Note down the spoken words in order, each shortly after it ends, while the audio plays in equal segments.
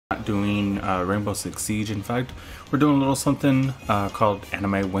not doing Rainbow Six Siege. In fact, we're doing a little something called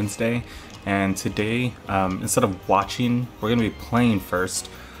Anime Wednesday. And today, instead of watching, we're going to be playing first,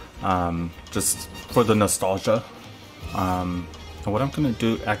 just for the nostalgia. And what I'm going to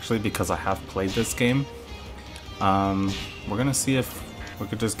do, actually, because I have played this game, we're going to see if we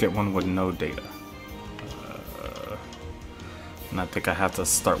could just get one with no data. And I think I have to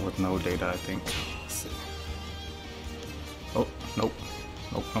start with no data, I think. Let's see. Oh, nope.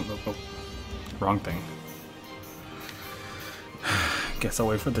 Nope. Wrong thing. Guess I'll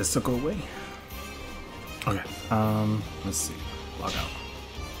wait for this to go away. Okay, let's see. Log out.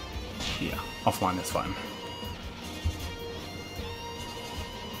 Yeah, offline is fine.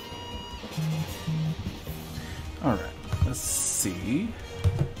 Alright, let's see.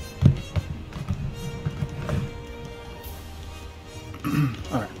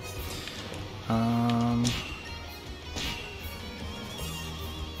 Alright.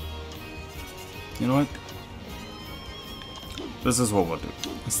 You know what? This is what we'll do.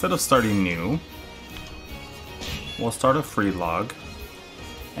 Instead of starting new, we'll start a free log.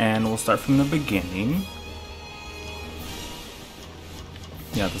 And we'll start from the beginning.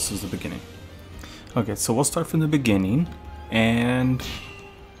 Yeah, this is the beginning. Okay, so we'll start from the beginning. And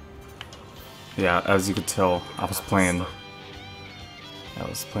yeah, as you could tell, I was playing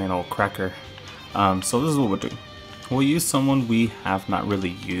old Cracker. So this is what we'll do. We'll use someone we have not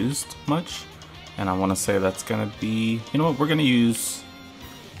really used much. And I want to say that's going to be... You know what? We're going to use...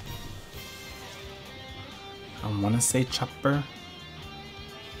 I want to say Chopper.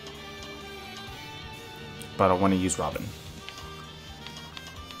 But I want to use Robin.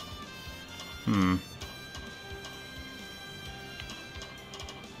 I'm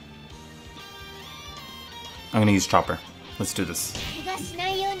going to use Chopper. Let's do this.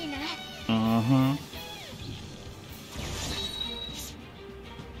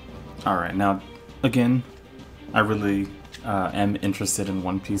 Alright, now, again, I really am interested in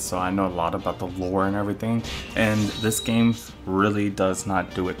One Piece, so I know a lot about the lore and everything. And this game really does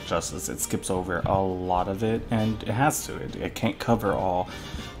not do it justice. It skips over a lot of it, and it has to. It can't cover all,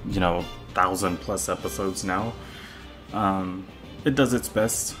 1,000+ episodes now. It does its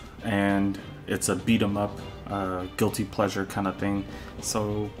best, and it's a beat 'em up, guilty pleasure kind of thing.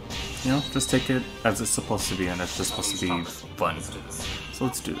 So, just take it as it's supposed to be, and it's just supposed to be fun. So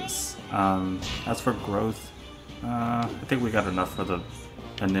let's do this. As for growth, I think we got enough for the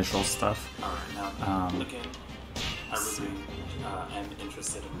initial stuff. Alright, now, again, I really am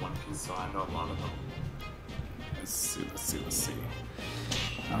interested in One Piece, so I know a lot of them. Let's see.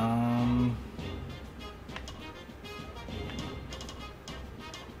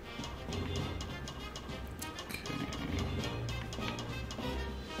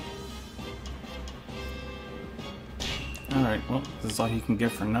 Alright, well, this is all you can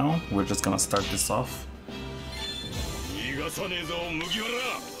get for now. We're just gonna start this off.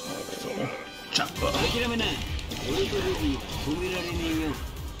 Chopper.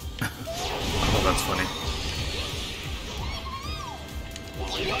 Oh, that's funny.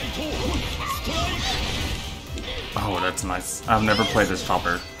 Oh, that's nice. I've never played this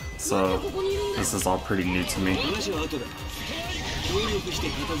Chopper, so this is all pretty new to me.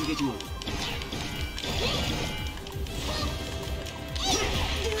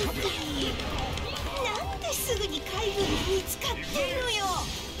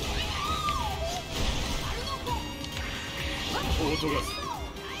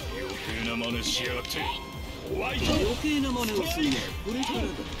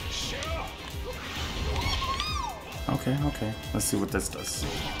 Okay, let's see what this does.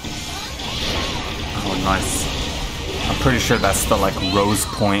 Oh, nice. I'm pretty sure that's the, Rose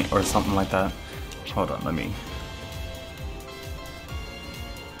Point or something like that. Hold on, let me...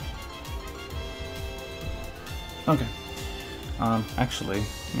 Okay. Actually,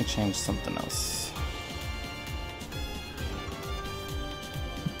 let me change something else.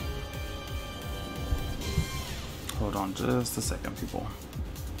 Hold on just a second, people.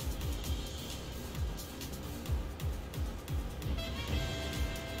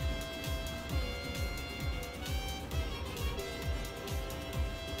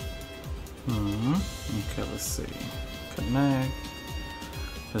 Okay, let's see. Connect.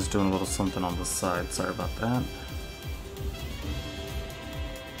 Just doing a little something on the side. Sorry about that.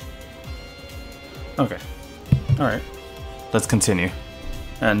 Okay. Alright. Let's continue.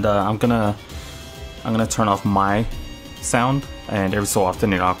 And I'm gonna turn off my sound, and every so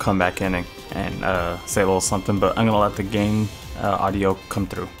often, I'll come back in and say a little something, but I'm gonna let the game audio come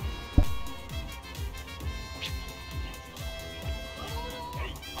through.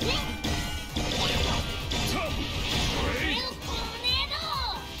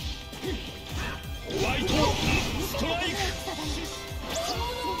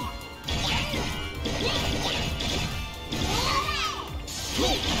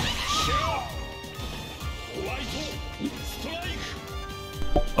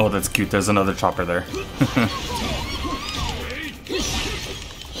 Oh, that's cute. There's another chopper there.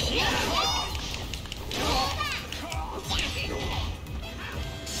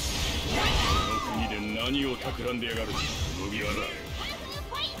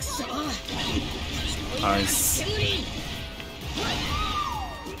 Nice.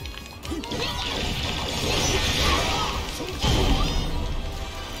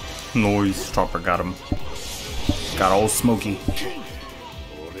 Noise. Chopper got him. Got old Smokey.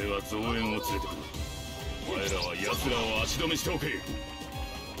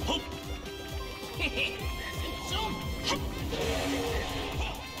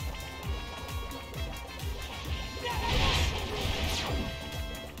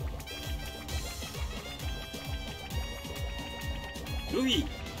 Luffy,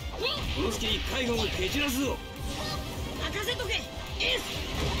 この隙に海軍を蹴散らすぞ。任せとけ、エース。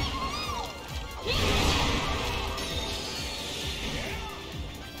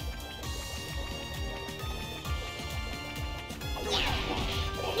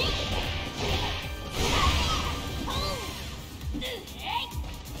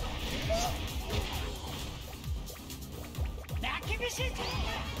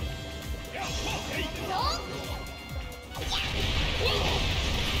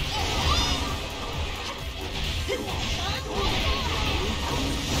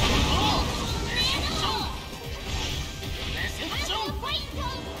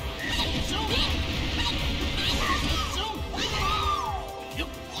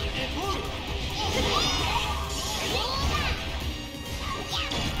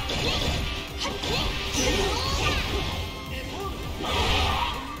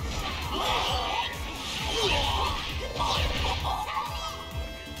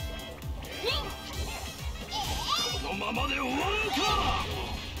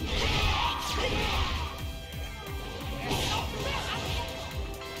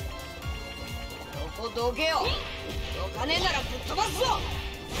どけよ。どかねえならぶっ飛ばすぞ。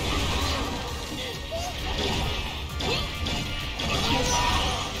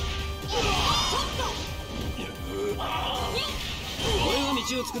俺が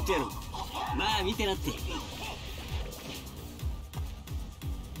道を作ってやる。まあ見てなって。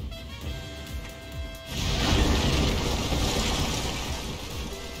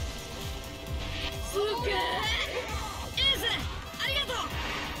すげえ。エース、ありがとう。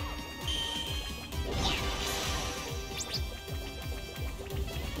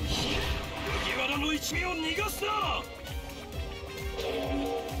麦わらの一味を逃がすな。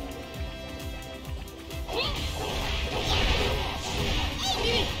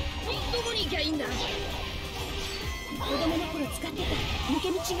どこに行きゃいいんだ。子供の頃使ってた抜け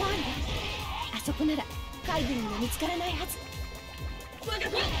道がある。あそこなら海軍にも見つからないはず。分かった。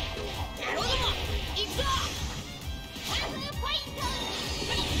野郎ども、行くぞ。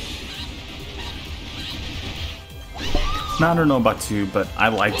Now, I don't know about you, but I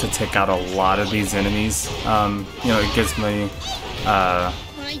like to take out a lot of these enemies. You know, it gives me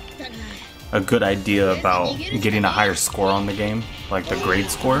a good idea about getting a higher score on the game, like the grade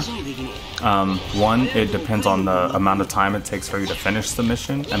score. One, it depends on the amount of time it takes for you to finish the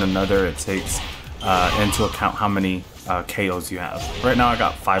mission, and another, it takes into account how many KOs you have. Right now I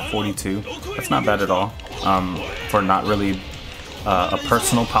got 542. That's not bad at all. For not really a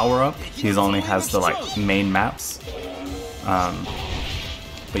personal power-up, he only has the like main maps.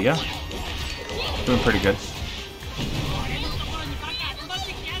 But yeah, doing pretty good.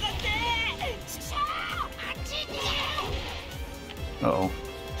 Uh-oh,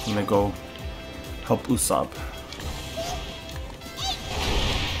 let me go help Usopp.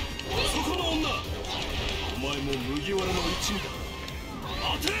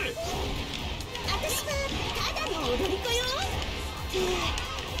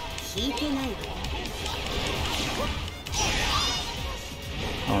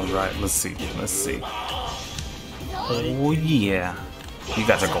 Alright, let's see. Oh yeah, you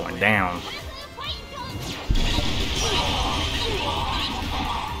guys are going down.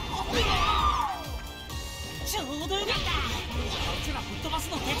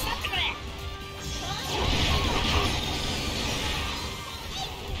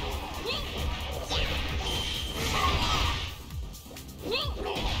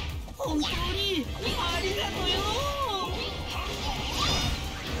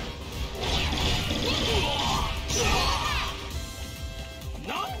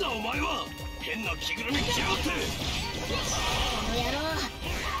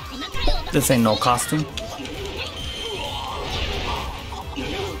 This ain't no costume.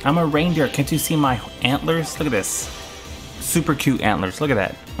 I'm a reindeer. Can't you see my antlers? Look at this. Super cute antlers. Look at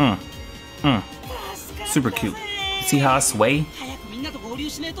that. Super cute. See how I sway?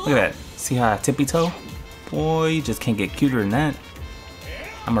 Look at that. See how I tippy toe? Boy, you just can't get cuter than that.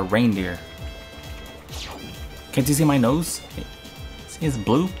 I'm a reindeer. Can't you see my nose? See, it's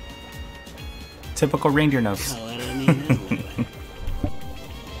blue. Typical reindeer nose.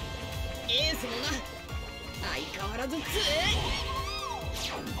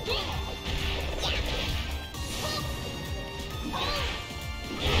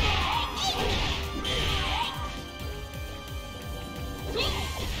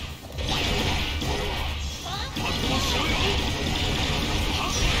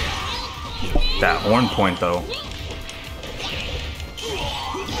 That horn point though.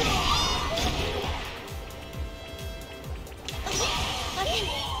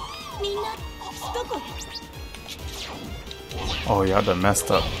 Oh, y'all done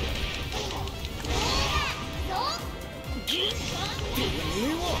messed up.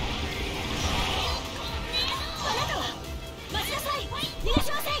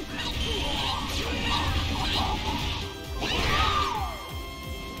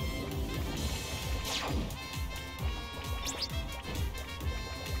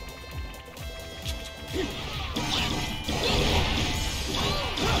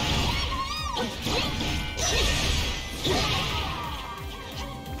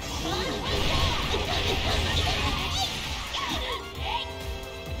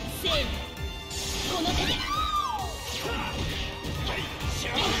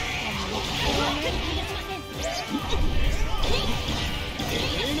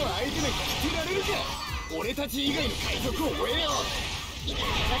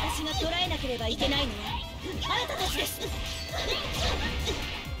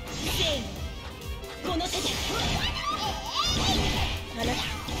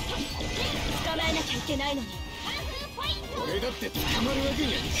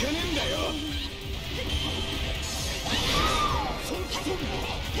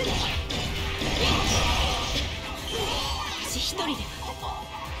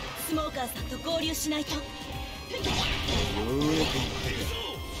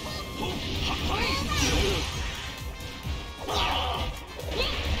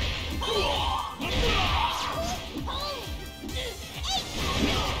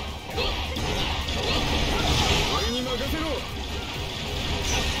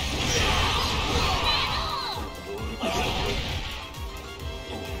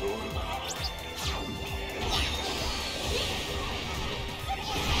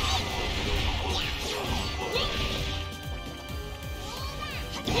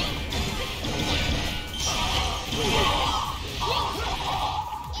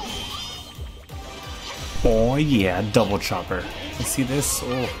 Oh yeah, double chopper. You see this?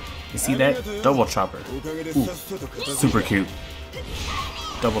 Oh, you see that? Double chopper. Ooh, super cute.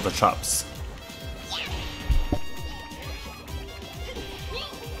 Double the chops.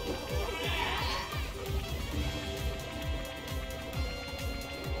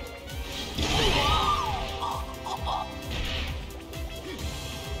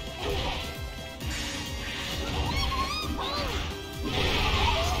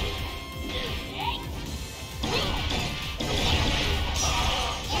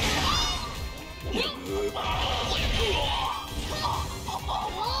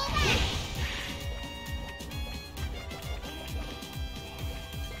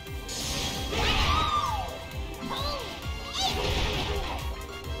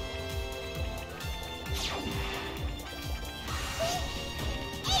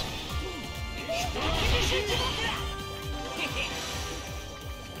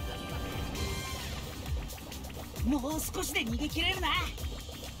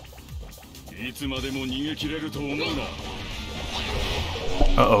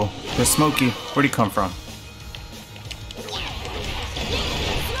 Uh-oh, there's Smokey. Where'd he come from?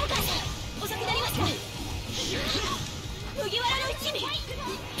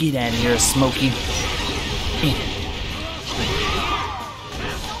 Get out of here, Smokey.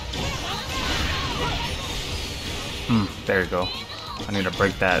 There we go. I need to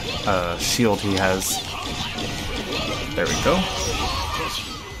break that shield he has. There we go.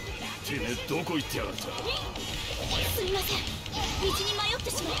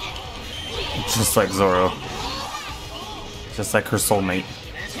 Just like Zoro. Just like her soulmate.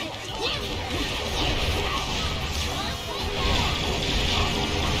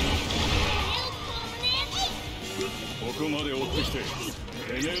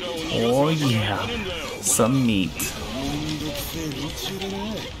 Oh yeah, some meat.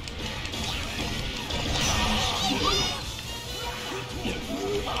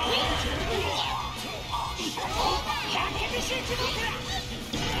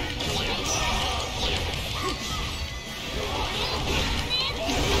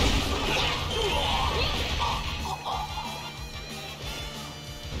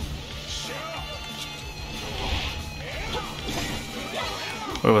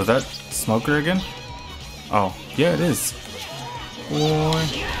 Wait, was that Smoker again? Oh, yeah, it is. Boy.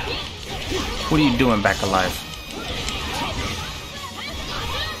 What are you doing back alive?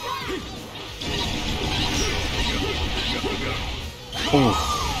 Ooh.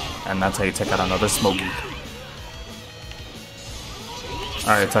 And that's how you take out another Smokey.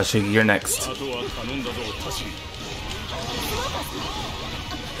 Alright, Tashigi, you're next.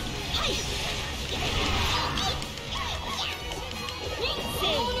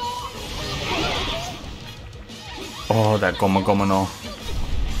 Oh, that Goma Goma no.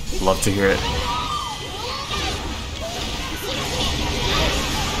 Love to hear it.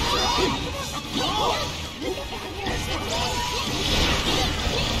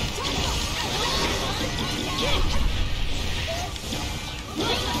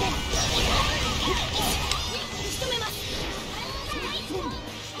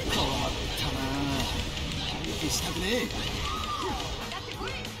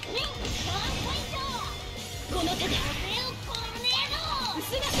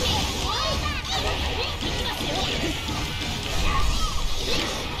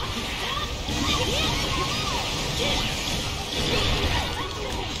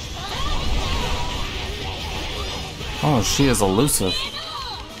 Oh, she is elusive.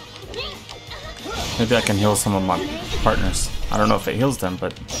 Maybe I can heal some of my partners. I don't know if it heals them,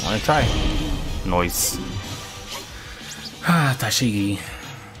 but I'm gonna try. Noise. Ah, Tashigi.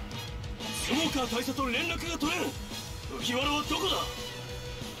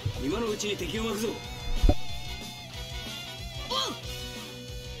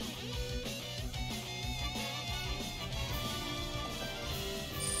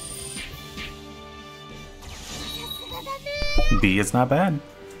 B is not bad.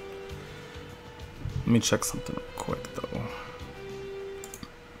 Let me check something real quick though.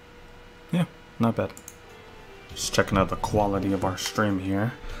 Yeah, not bad. Just checking out the quality of our stream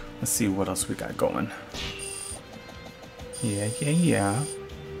here. Let's see what else we got going. Yeah.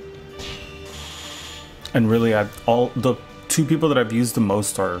 And really, all the two people that I've used the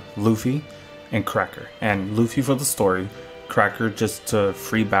most are Luffy and Cracker. And Luffy for the story, Cracker just to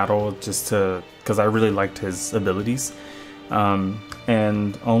free battle, just to because I really liked his abilities.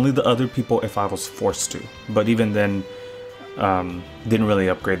 And only the other people if I was forced to. But even then, didn't really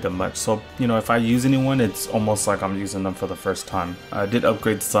upgrade them much. So, you know, if I use anyone, it's almost like I'm using them for the first time. I did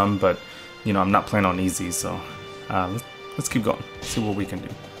upgrade some, but, you know, I'm not playing on easy. So, let's keep going. See what we can do.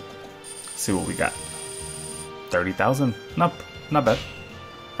 See what we got. 30,000. Nope, not bad.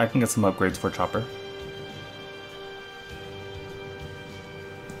 I can get some upgrades for Chopper.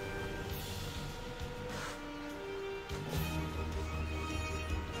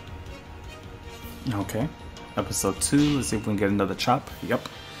 Okay, episode 2, let's see if we can get another chop. Yep.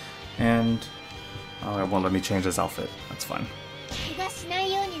 And oh, it won't let me change his outfit. That's fine.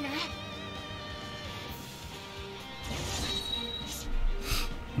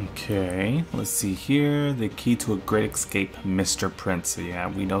 Okay, let's see here. The key to a great escape, Mr. Prince. Yeah,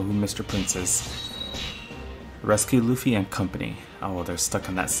 we know who Mr. Prince is. Rescue Luffy and company. Oh, they're stuck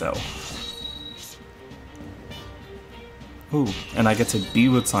in that cell. Ooh, and I get to be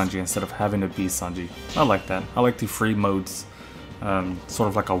with Sanji instead of having to be Sanji. I like that. I like the free modes. Sort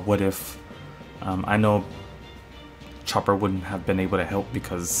of like a what if. I know Chopper wouldn't have been able to help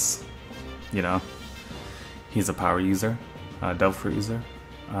because, you know, he's a power user, Delve Fruit user.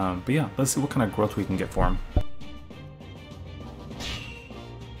 But yeah, let's see what kind of growth we can get for him.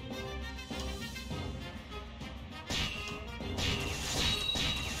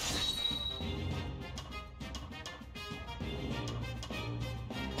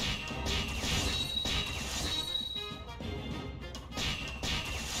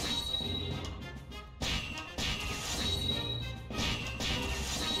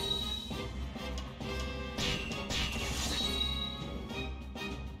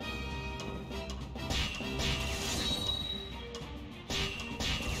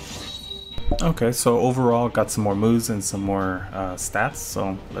 Okay, so overall got some more moves and some more stats,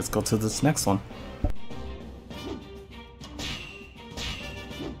 so let's go to this next one.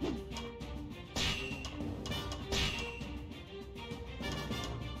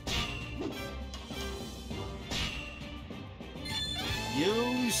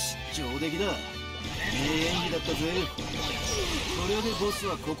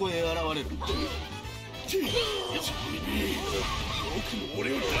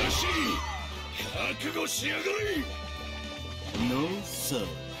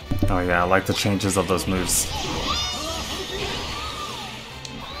 Oh yeah, I like the changes of those moves.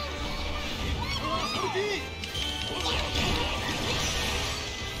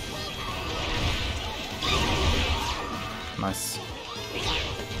 Nice.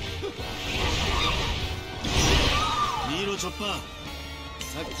 見ろチョッパー、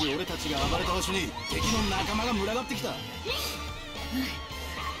さっき俺たちが暴れた場所に敵の仲間が群がってきた。あ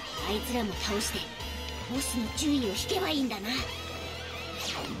いつらも倒してボスの注意を引けばいいんだな。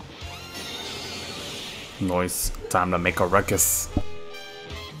 Noise. Time to make a ruckus.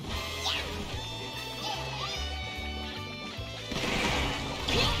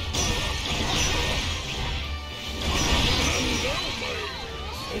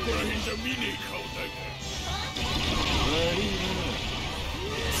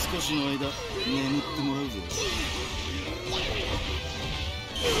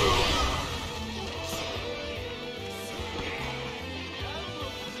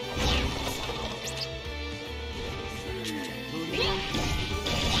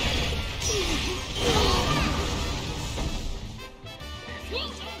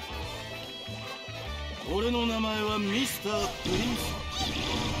俺の名前はミスター・プリンス。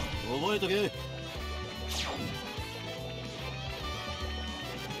覚えとけ。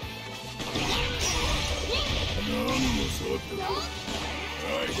何も触ってない。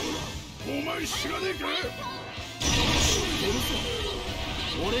お前知らねえか。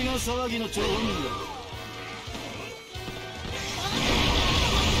俺が騒ぎの張本人だ。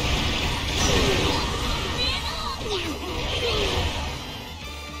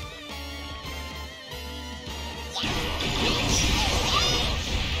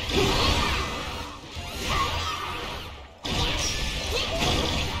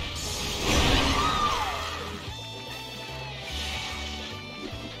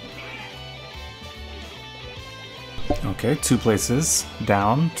Okay, 2 places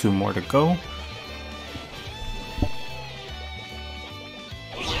down, 2 more to go.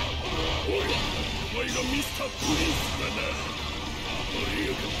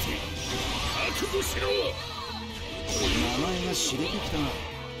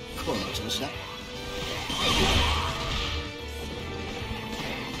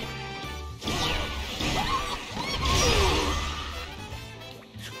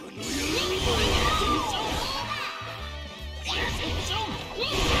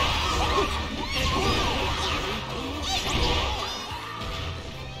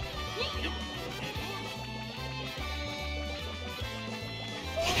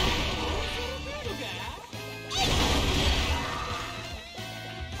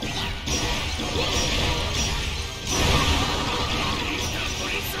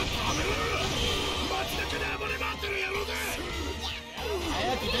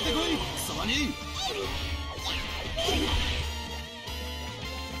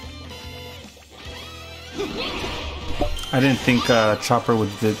 I didn't think Chopper would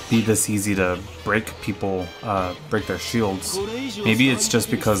be this easy to break people, break their shields. Maybe it's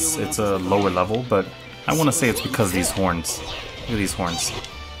just because it's a lower level, but I want to say it's because of these horns. Look at these horns.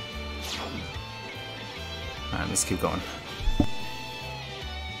 Alright, let's keep going.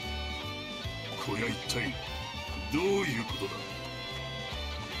 こりゃ一体どういうことだ。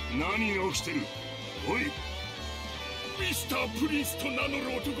何が起きてる。おい、ミスター・プリンスと名乗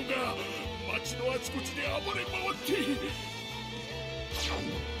る男が街のあちこちで暴れ回っている。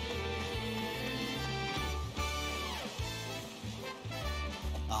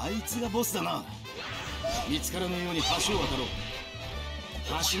あいつがボスだな。見つからぬように橋を渡ろう。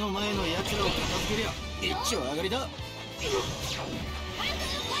橋の前の奴らを片付けりゃ一丁上がりだ。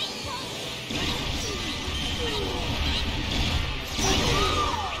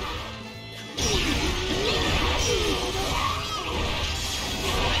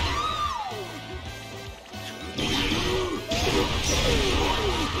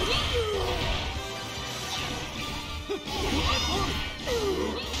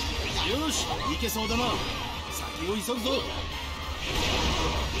よし、いけそうだな。先を急ぐぞ。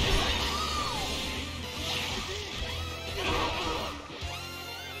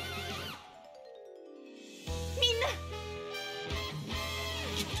みんな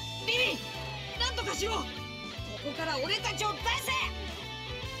リリー、なんとかしろ。ここから俺たちを出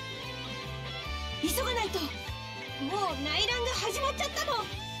せ。急がないと。もう内乱が始まっちゃったの。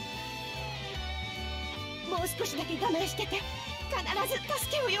もう少しだけ我慢してて、必ず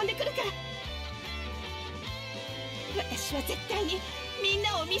助けを呼んでくるから。私は絶対にみん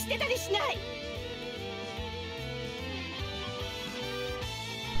なを見捨てたりしない。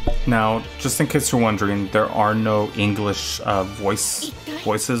 Now, just in case you're wondering, there are no English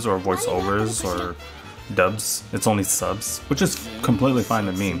voices or voiceovers or dubs. It's only subs, which is completely fine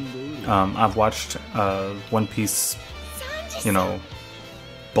with me. I've watched One Piece, you know,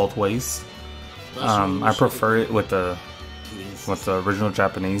 both ways. I prefer it with the original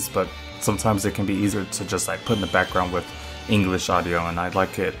Japanese, but sometimes it can be easier to just like put in the background with English audio, and I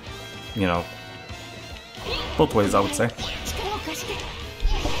like it, you know, both ways, I would say. 力を貸して。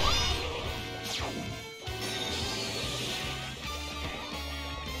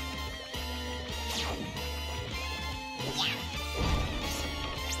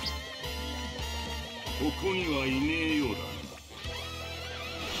ここにはいねえようだ。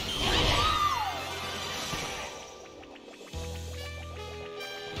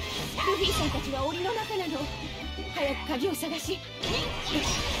ルフィさんたちは檻の中なの。早く鍵を探し。よし。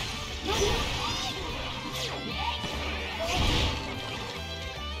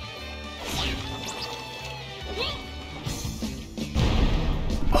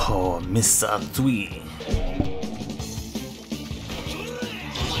 Oh, Mr. Three.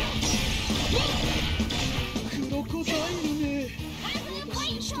 クロコダイルね。私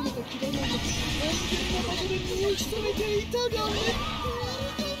を仕留めたキラなんて安全な場所で身を潜めていたがね。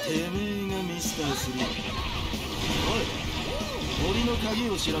てめえがミスター3。おい、檻の鍵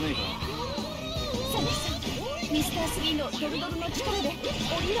を知らねえか。サメさん、ミスター3のドルドルの力で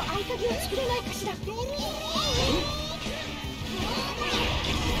檻の合鍵を作れないかしら。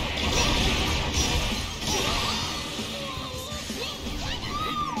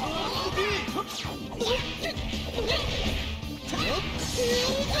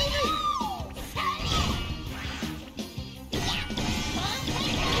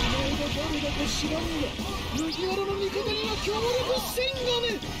 知らんが麦わらの味方には協力せんが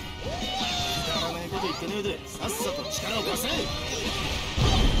ね。くだらないこと言ってねえでさっさと力を貸せ。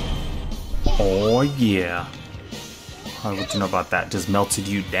 Oh yeah. What you know about that? Just melted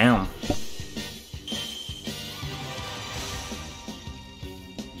you down.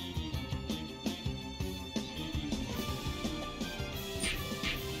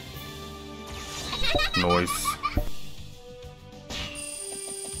 Nice.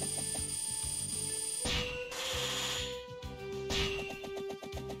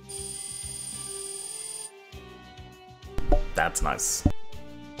 That's nice.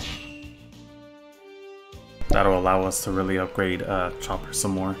 That'll allow us to really upgrade Chopper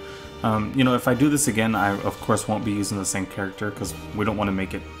some more. You know, if I do this again, I of course won't be using the same character because we don't want to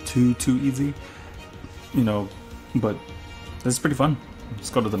make it too easy. You know, but this is pretty fun. Let's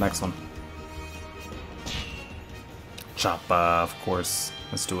go to the next one. Chopper, of course.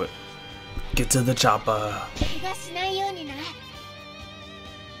 Let's do it. Get to the chopper. 怪我しないようにな。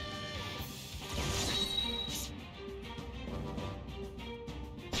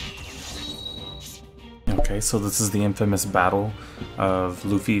 Okay, so this is the infamous battle of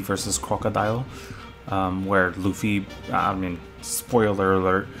Luffy versus Crocodile, where Luffy, I mean, spoiler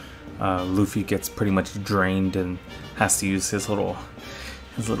alert, Luffy gets pretty much drained and has to use his little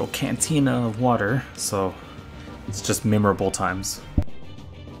cantina of water, so it's just memorable times.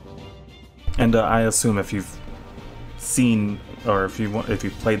 And I assume if you've seen, or if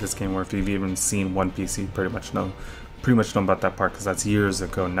you've played this game, or if you've even seen One Piece, you pretty much know about that part because that's years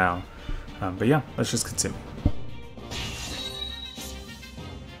ago now. But yeah, let's just continue.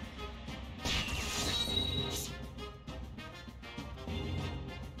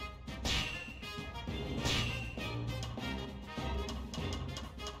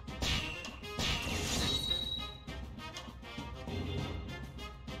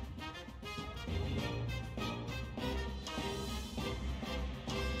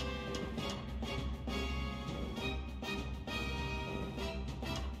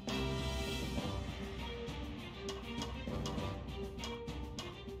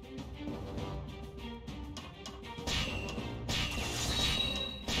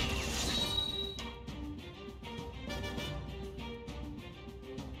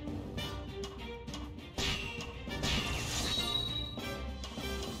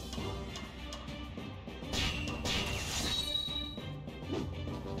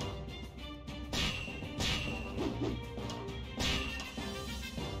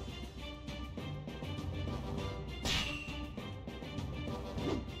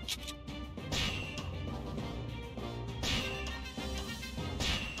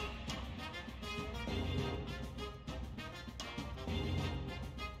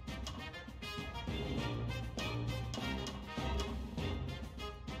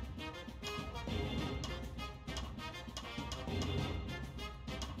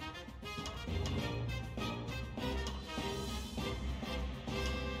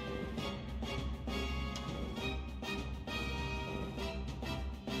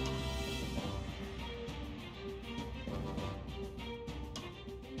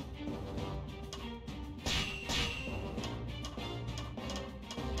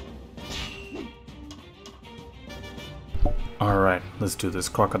 Alright, let's do this.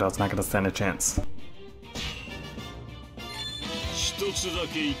 Crocodile's not gonna stand a chance. つだ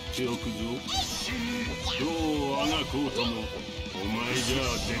け言っておくぞ。どうあがこうともお前じゃ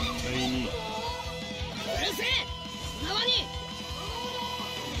あ絶対に。うるせえ素直に。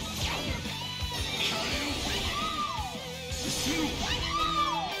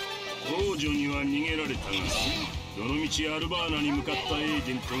王女には逃げられたが、どのみちアルバーナに向かったエー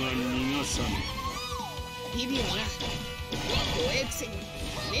ジェントが逃がさぬ。ビビるな。怖えくせに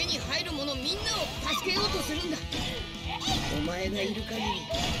目に入る者みんなを助けようとするんだ。お前がいる限り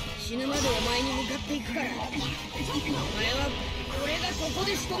死ぬまでお前に向かっていくから。お前は俺がここ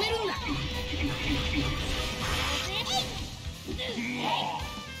で仕留めるんだ。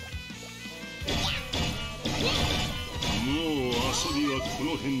もう遊びはこ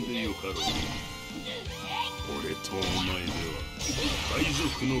の辺でよかろう。俺とお前では海賊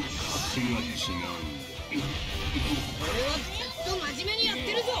の格が違うんだ。俺はずっと真面目にやって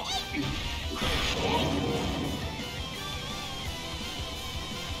るぞ。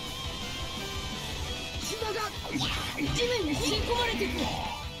島が地面に吸い込まれていく。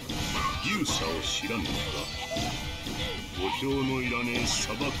勇者を知らんのか。墓標のいらねえ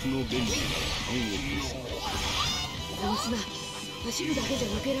砂漠のベンチなら勘を許す。この砂走るだけじゃ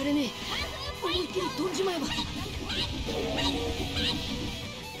抜けられねえ。思いっきり飛んじまえば。悪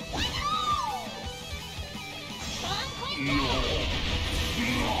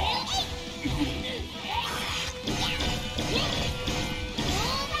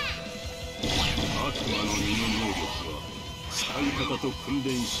魔の身の能力は使い方と訓練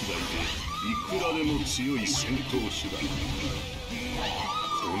次第でいくらでも強い戦闘手段。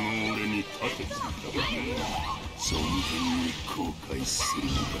この俺に立てついたことを存分に後悔するの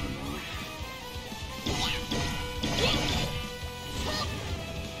だな。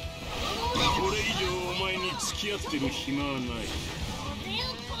これ以上お前に付き合ってる暇はない。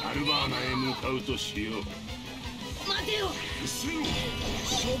アルバーナへ向かうとしよう。待てよ。勝負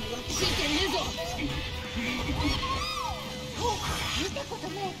はついてねえぞ。見たこと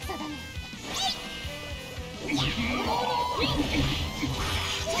ない草だね。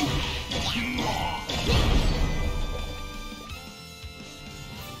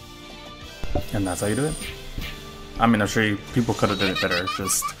And that's how you do it. I mean, I'm sure people could have did it better. It's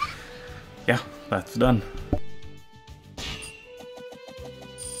just, yeah, that's done.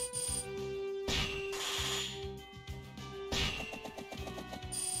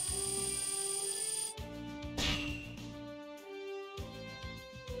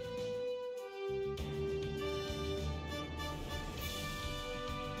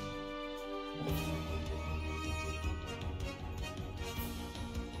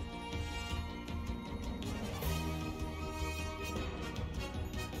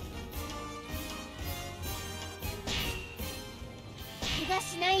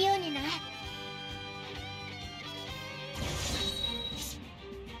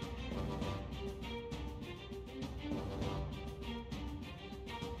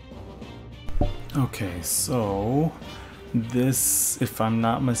 Okay, so this, if I'm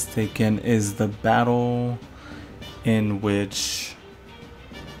not mistaken, is the battle in which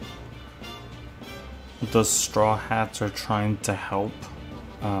the Straw Hats are trying to help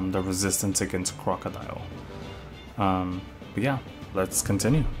the resistance against Crocodile. But yeah, let's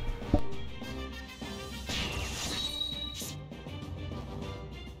continue.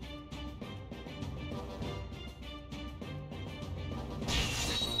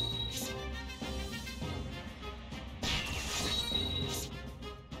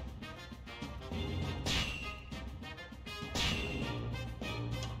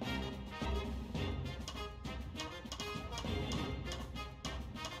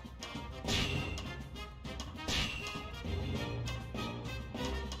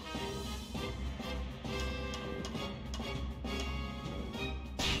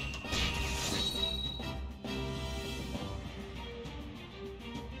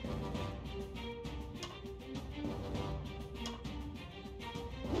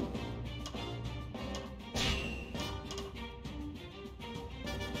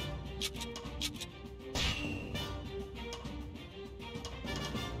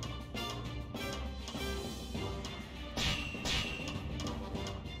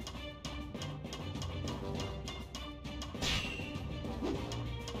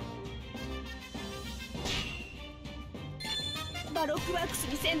バロックワークス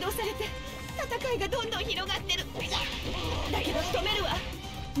に先導されて戦いがどんどん広がってる。だけど止めるわ。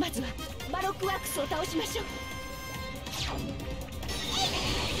まずはバロックワークスを倒しましょう。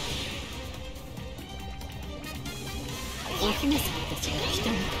お姫様たちが来た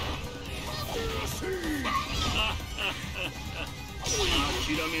のだ。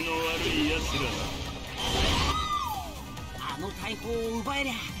諦めの悪い奴らだ。の大砲を奪え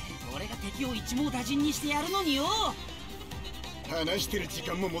りゃ俺が敵を一網打尽にしてやるのによ。話してる時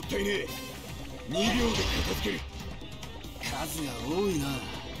間ももったいねえ。2秒で片付ける。数が多いな。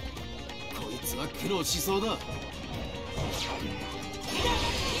こいつは苦労しそうだ。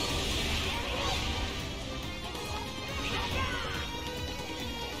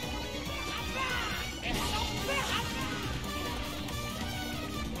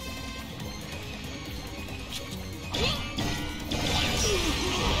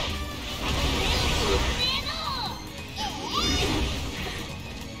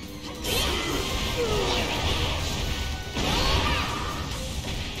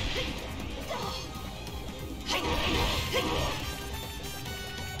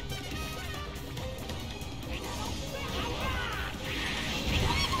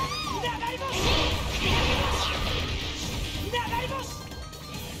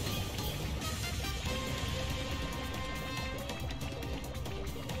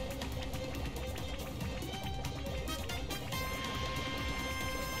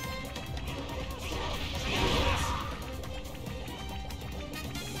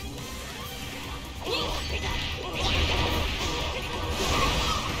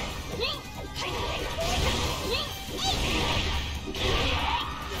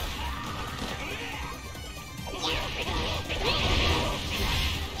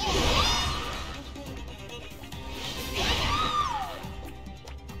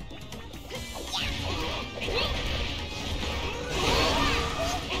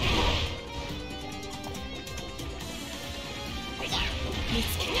見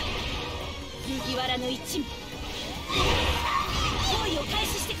つけた。麦わらの一味。行為を開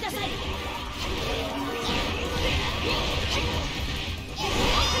始してください。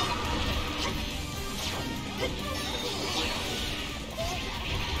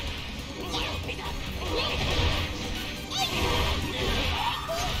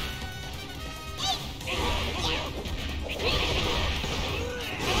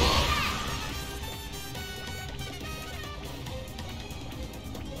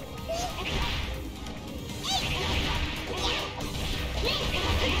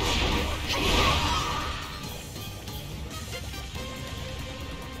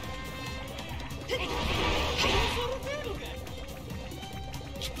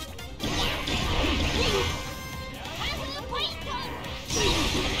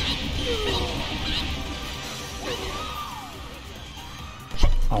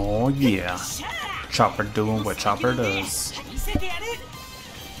Oh yeah, Chopper doing what Chopper does.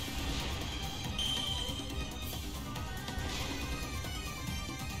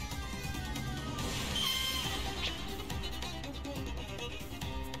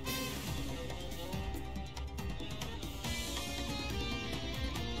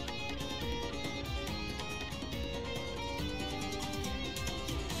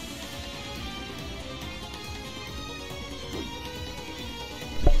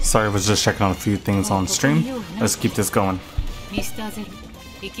 Sorry, I was just checking on a few things on stream. Let's keep this going. ミスターゼロ、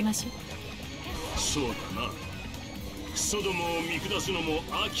行きましょう。そうだな。クソどもを見下すのも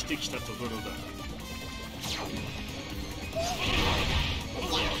飽きてきたところだ。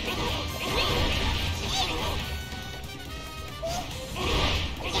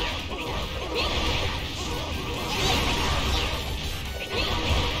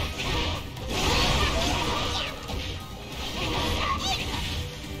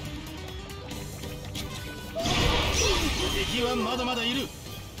敵はまだまだいる。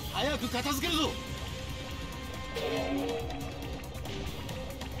早く片付けるぞ。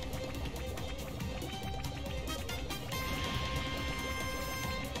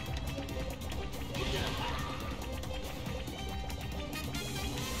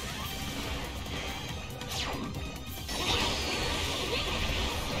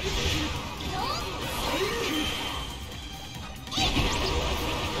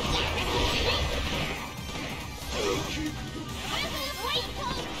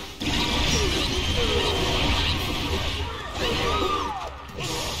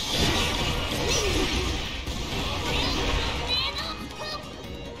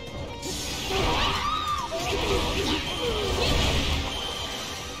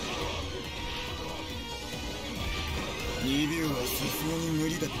2秒はさすがに無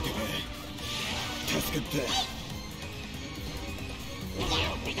理だってか。助かった。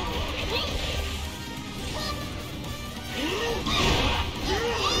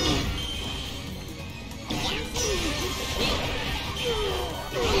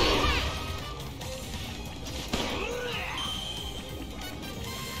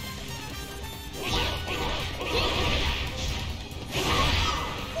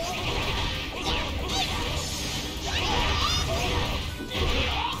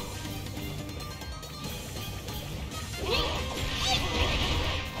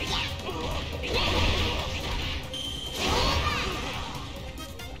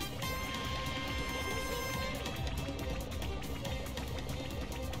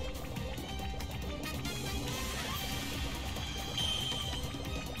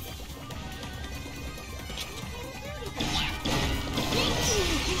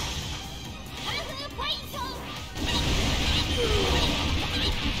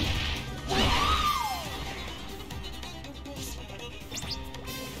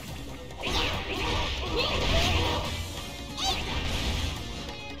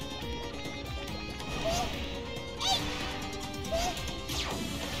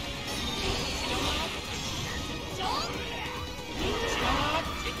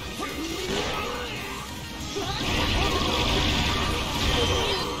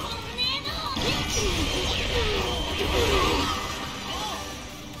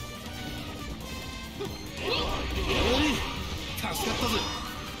助かったぜ。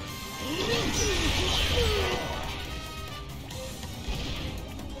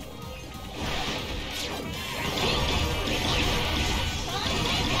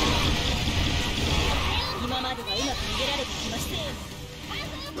今まではうまく逃げられてきました。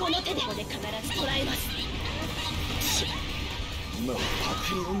この手で必ず捕らえます。今はパ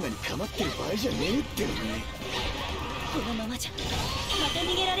クリ女に構ってる場合じゃねえってのに。このままじゃまた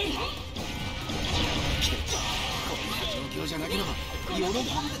逃げられる。こんな状況じゃなければ喜んで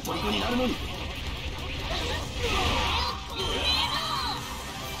虜になるのに。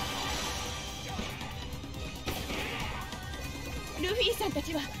ルフィさんた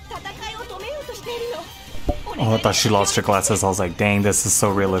ちは戦いを止めようとしているよ。 Oh, I thought she lost her glasses. I was like, dang, this is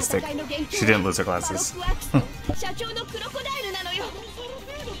so realistic. She didn't lose her glasses. 社長のクロコダイルなのよ。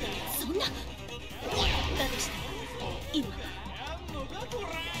そんな。だとしたら今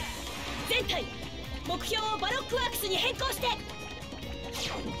全体目標をバロックワークスに変更して。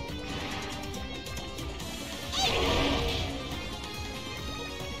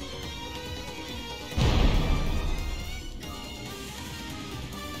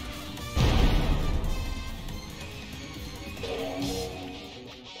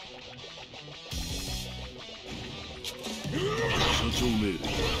社長命令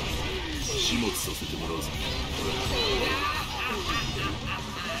始末させてもらうぞ。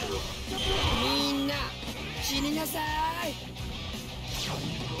みんな死になさい。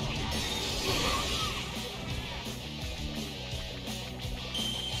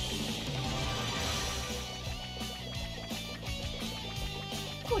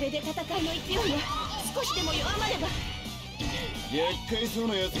これで戦いの勢いが少しでも弱まれば。厄介そう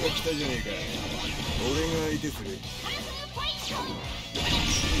な奴が来たじゃねえか。俺が相手する。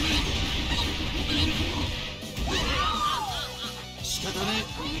仕方ね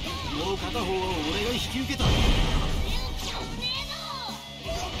え。もう片方は俺が引き受けた。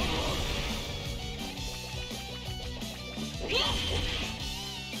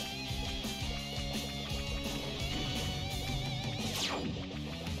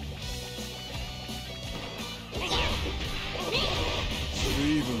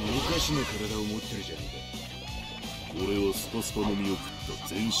随分おかしな体を持ってるじゃね俺はスパスパの実を食った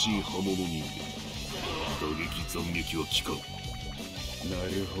全身刃物人間。打撃斬撃は効かん。えか。な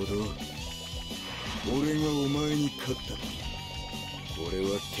るほど。俺がお前に勝ったと。俺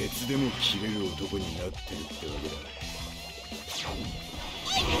は鉄でも切れる男になってるってわけだ。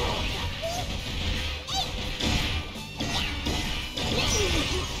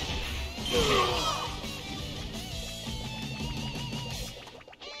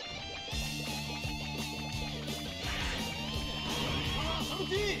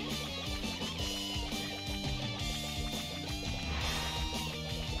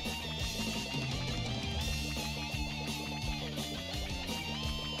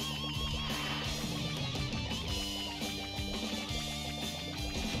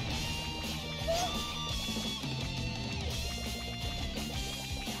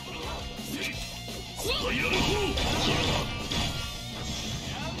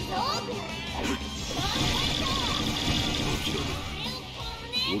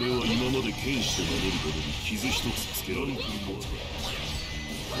俺は今まで剣士と名乗るほどに傷一つつけられている。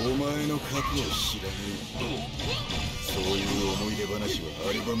お前の過去は知らねえ。そういう思い出話は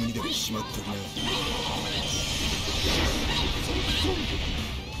アルバムにでもしまっとくな。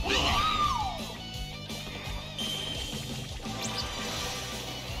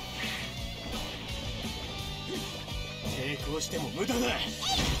抵抗しても無駄だ。どう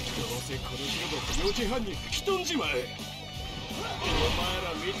せこの広場4時半に吹き飛んじまう。お前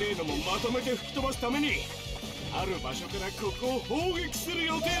らみてえのもまとめて吹き飛ばすためにある場所からここを砲撃する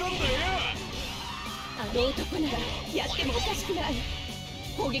予定なんだよ。あの男ならやってもおかしくない。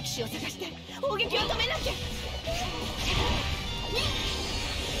砲撃手を探して砲撃を止めなきゃ。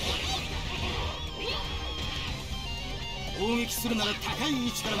砲撃するなら高い位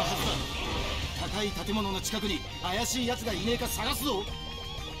置からのはずだ。高い建物の近くに怪しい奴がいねえか探すぞ。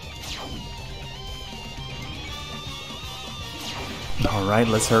All right,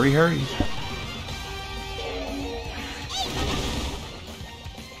 let's hurry.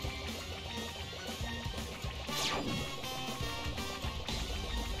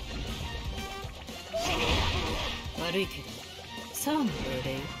 悪いけどサーモンの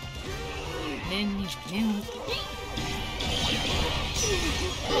礼念に念を。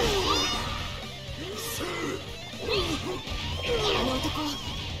あの男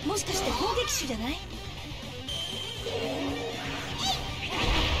もしかして砲撃手じゃない？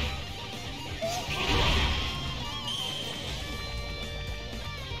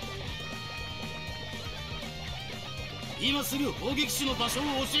今すぐ砲撃手の場所を教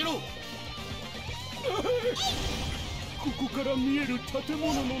えろ。ここから見える建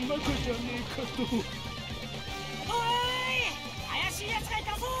物の中じゃねえかと。おい、怪しい奴がい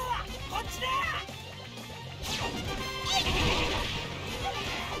たぞ。こっちだ。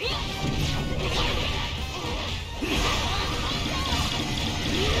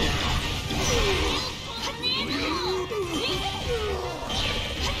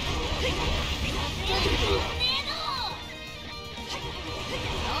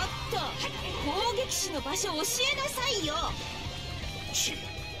攻撃手の場所を教えなさいよ。貴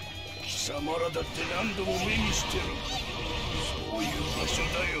様らだって何度も目にしてる。そういう場所だ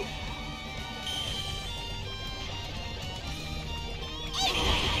よ。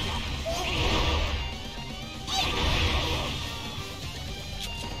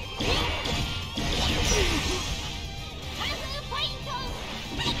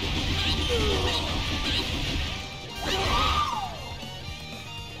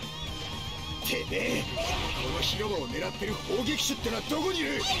てめえ、この広場を狙ってる砲撃手ってのはどこにい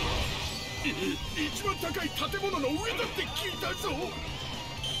る？一番高い建物の上だって聞いたぞ。く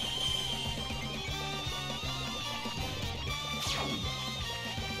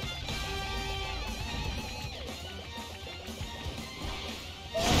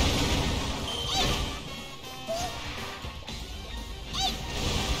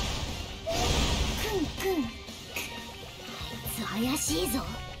んくん、あいつ怪しいぞ。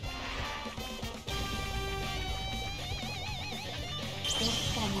どっか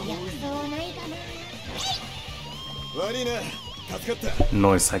に薬草はないかな。悪いな、助かった。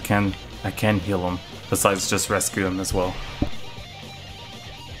 Noise, I can heal him. Besides just rescue him as well.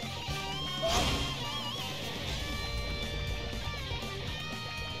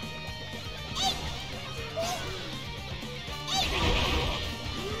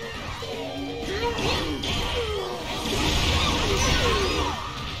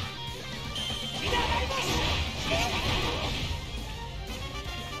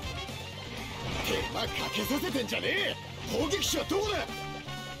かけさせてんじゃねえ。砲撃手はどこだ？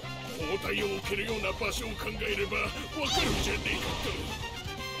砲台を置けるような場所を考えればわかるんじゃねえか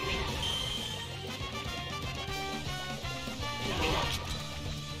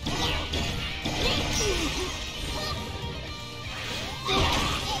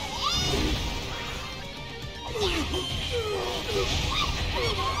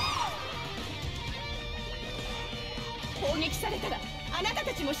攻撃されたらあなた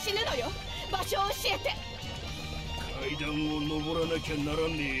たちも死ぬのよ。場所を教えて。階段を登らなきゃなら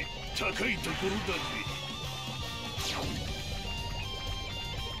ねえ高いところだぜ。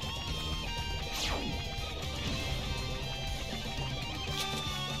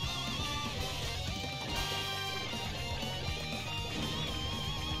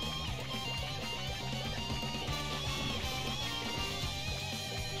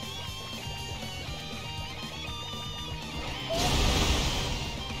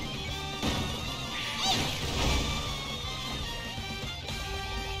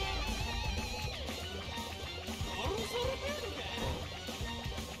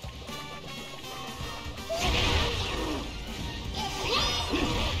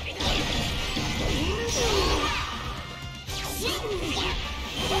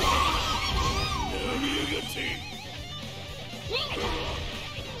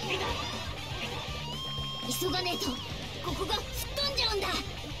急がねえとここが吹っ飛んじゃうんだ。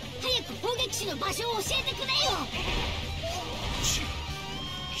早く砲撃手の場所を教えてくれよ。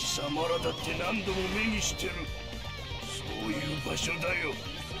貴様らだって何度も目にしてる。そういう場所だよ。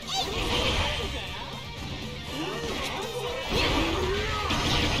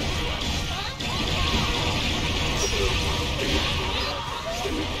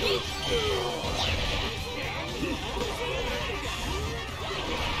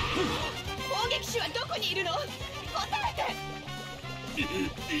砲撃手はどこにいるの？答えて。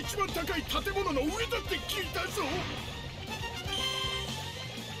一番高い建物の上だって聞いたぞ。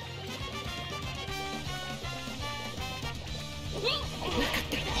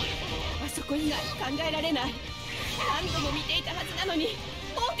あそこ以外考えられない。何度も見ていたはずなのに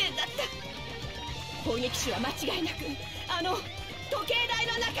盲点だった。砲撃手は間違いなくあの時計台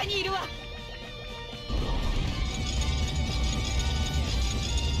の中にいるわ。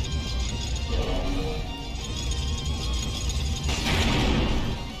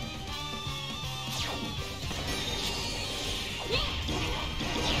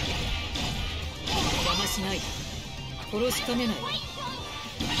邪魔しない。殺しかねない。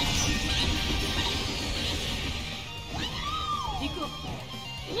行こう。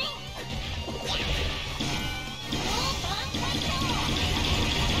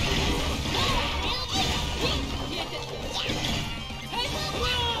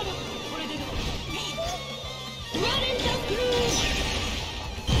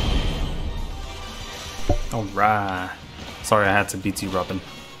Alright. Sorry I had to beat you, Robin.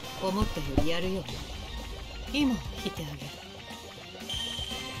 思ったよりやるよ。今来てあげる。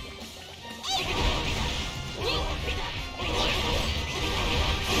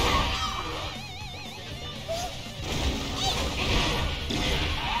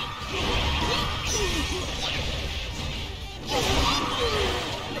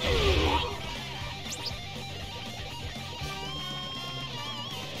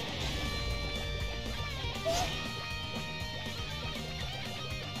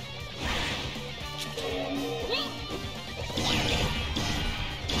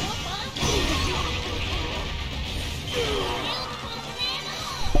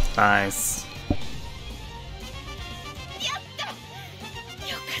Nice.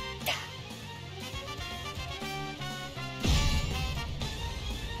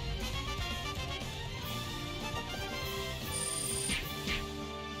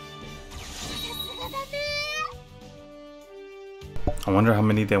 I wonder how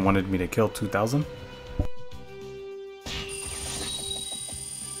many they wanted me to kill. 2,000?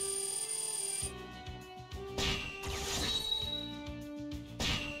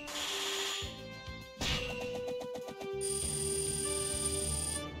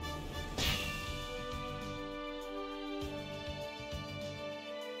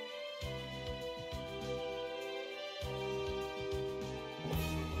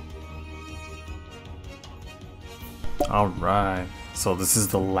 Alright, so this is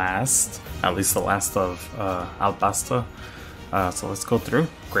the last, at least the last of Alabasta. So let's go through.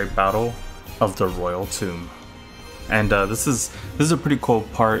 Great Battle of the Royal Tomb. And this is a pretty cool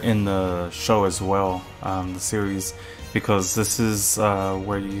part in the show as well, the series, because this is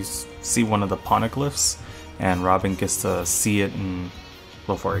where you see one of the poneglyphs, and Robin gets to see it and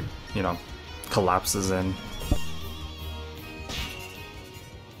before it, you know, collapses in.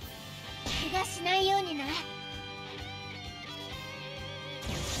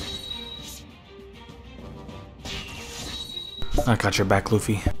 I got your back,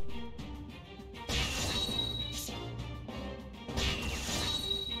 Luffy.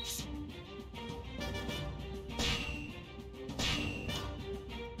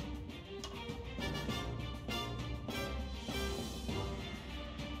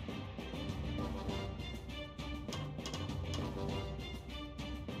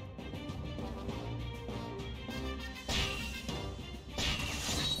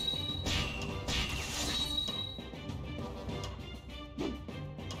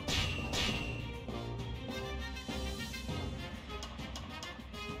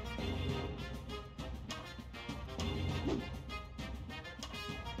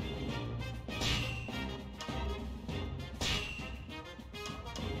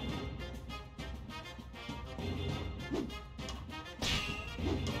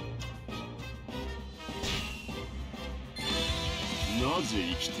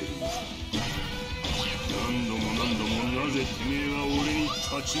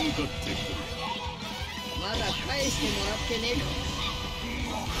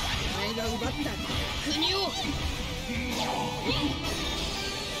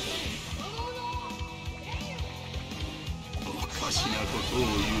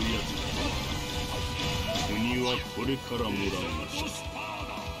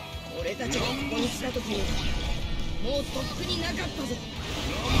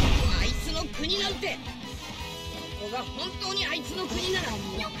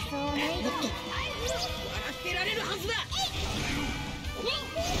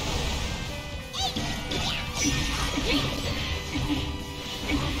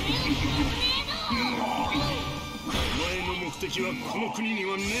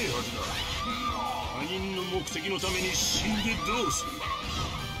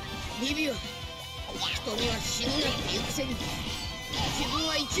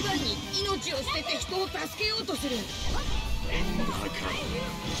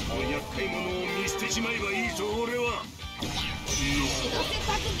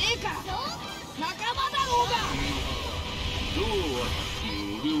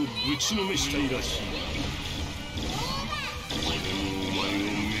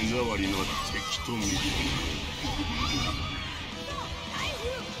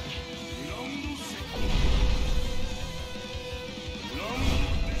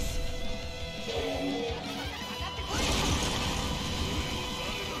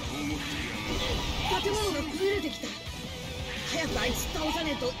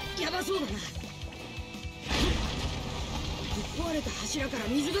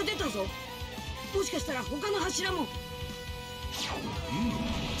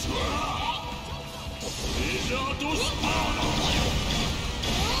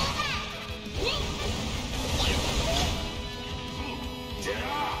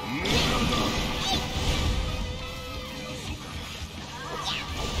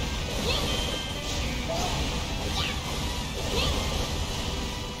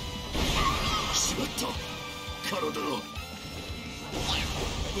 だ。お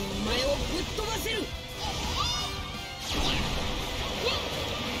前をぶっ飛ばせる。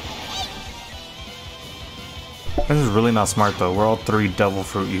 This is really not smart though. We're all 3 devil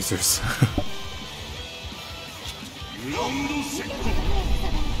fruit users.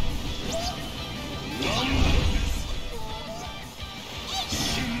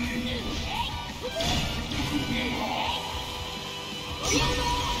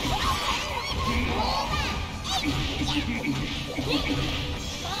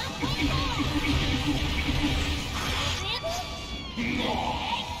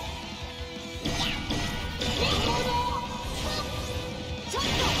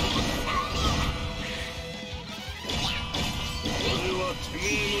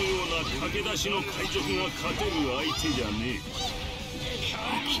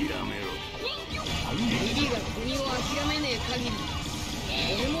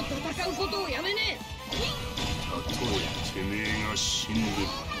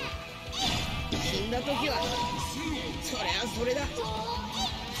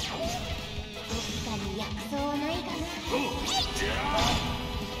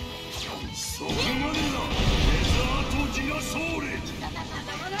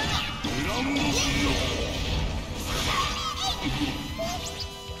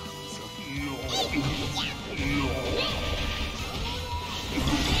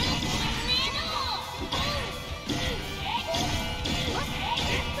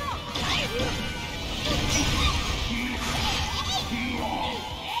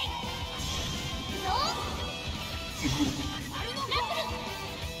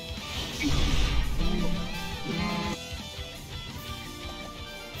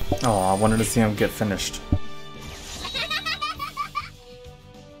 Oh, I wanted to see him get finished.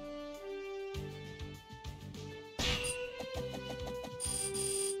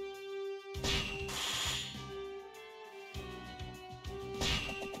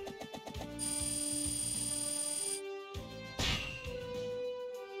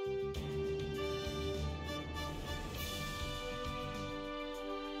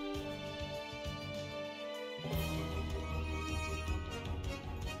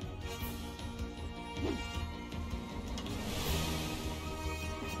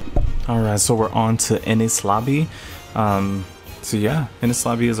 Alright, so we're on to Enies Lobby. So yeah, Enies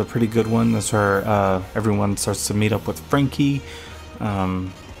Lobby is a pretty good one. That's where everyone starts to meet up with Frankie.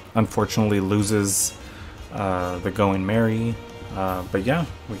 Unfortunately loses the Going Merry. But yeah,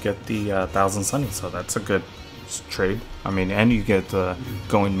 we get the Thousand Sunny, so that's a good trade. I mean, and you get the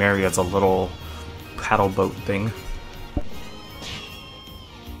Going Merry as a little paddle boat thing.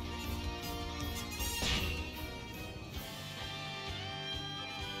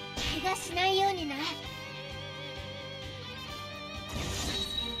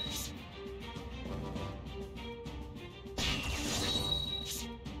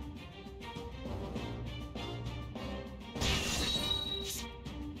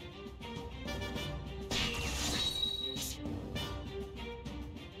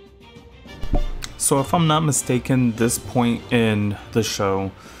 So if I'm not mistaken, this point in the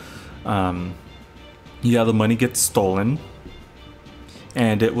show, yeah, the money gets stolen,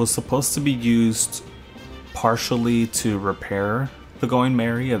 and it was supposed to be used partially to repair the Going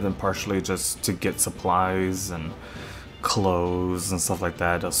Merry, and then partially just to get supplies and clothes and stuff like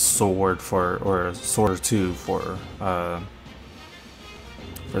that. A sword or a sword or two for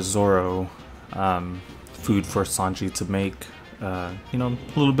Zoro, food for Sanji to make. You know,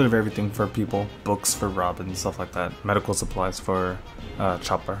 a little bit of everything for people. Books for Robin, stuff like that. Medical supplies for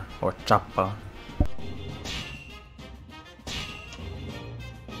Chopper or Choppa.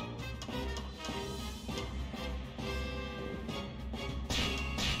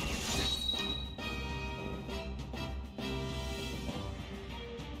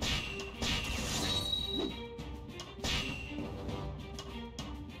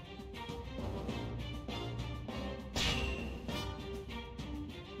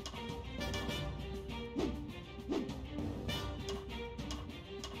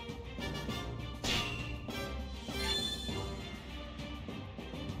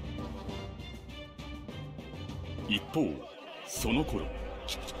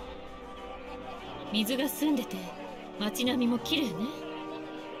水が澄んでて街並みも綺麗ね。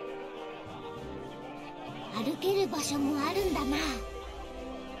歩ける場所もあるんだな。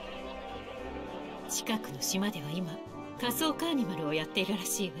近くの島では今仮想カーニバルをやっているら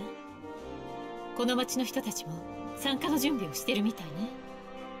しいわ。この町の人たちも参加の準備をしてるみたいね。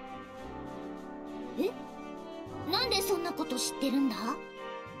え？なんでそんなこと知ってるんだ？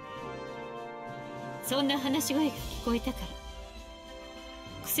そんな話し声が聞こえたから。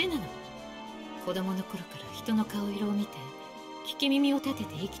癖なの。子供の頃から人の顔色を見て聞き耳を立て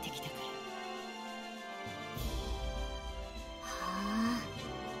て生きてきたから。はあ、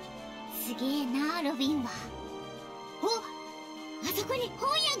すげえなロビンは。お、あそこに本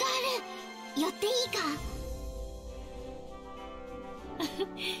屋がある。寄っていいか？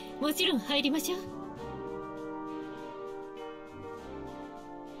もちろん入りましょう。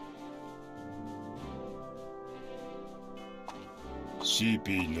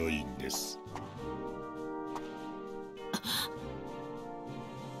CP9 です。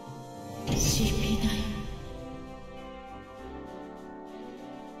CP9。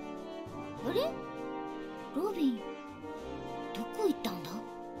あれ？ロビン、どこ行ったんだ？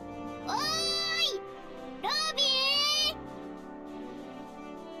おーい！ロビン！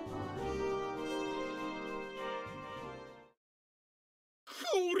こ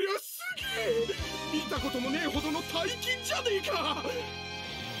りゃすげえ！見たこともねえほどの大金じゃねえか！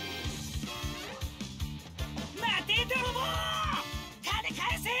待て泥棒！金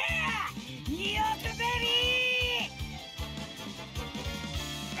返せ！2億ベリ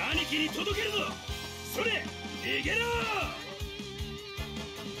ー！兄貴に届けるぞ！それ逃げろ！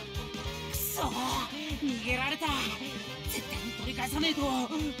くそ逃げられた。絶対に取り返さねえと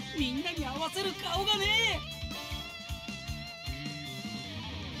みんなに合わせる顔がねえ。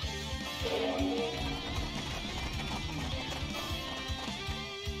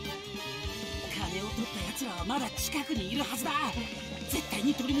金を取った奴らはまだ近くにいるはずだ。絶対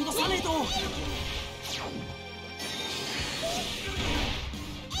に取り戻さねえと。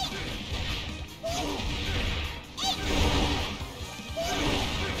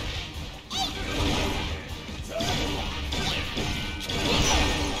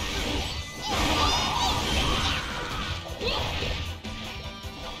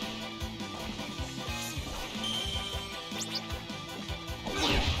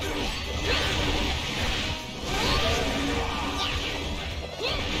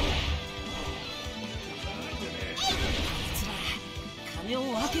金を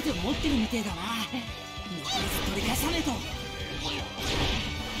分けて持ってるみてえだな。残らず取り返さねえと。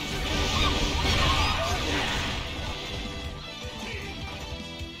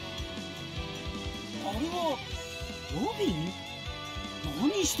あれはロビン？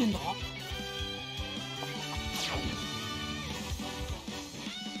何してんだ？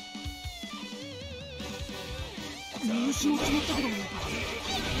見失っちまったけど、今は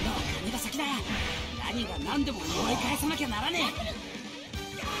金が先だ。何が何でも奪い返さなきゃならねえ。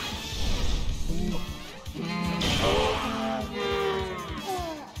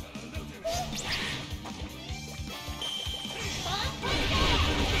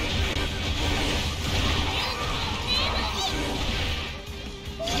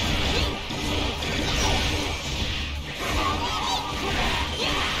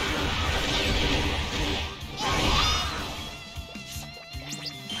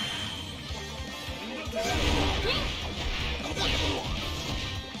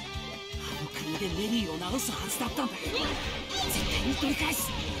でメリーを直すはずだったんだ。絶対に取り返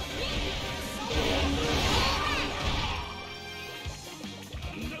す。こ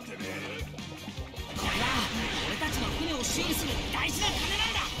れは俺たちの船を修理する大事な金な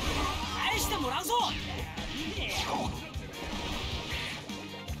んだ。返してもらうぞ。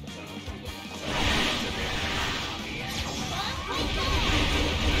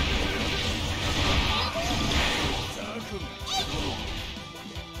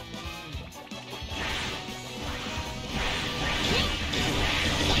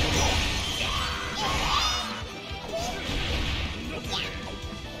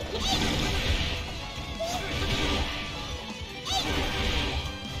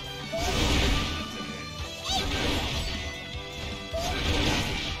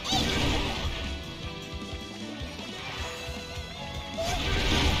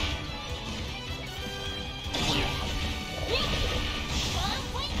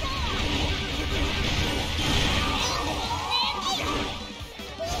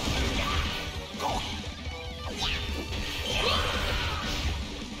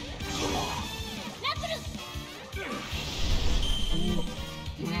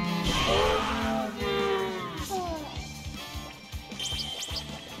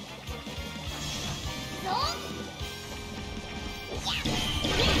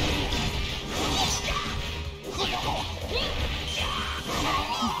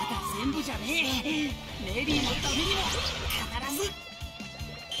全部じゃねえ。メリーのためにも必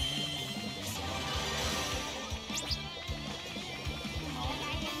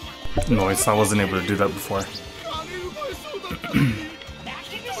ず。Noise, I wasn't able to do that before.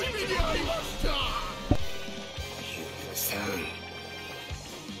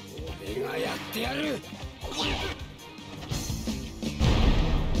 俺がやって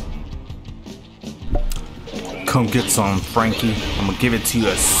Come get some, Frankie. I'm gonna give it to you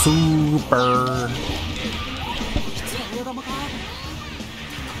as super.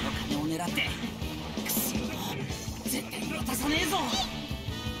 金を狙ってくそ絶対に渡さねえぞ。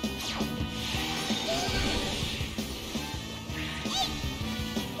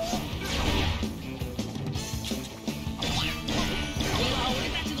俺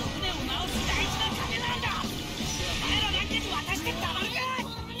たちの船を直す大事な金なんだ。お前らだけに渡してたまるか。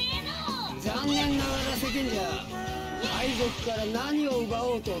残念ながら世間じゃ海賊から何を奪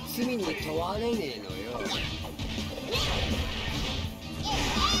おうと罪に問われねえのよ。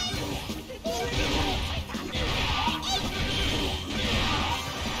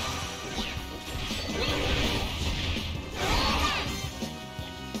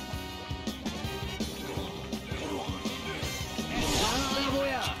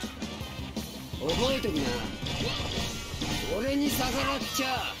覚えときな。俺に逆らっち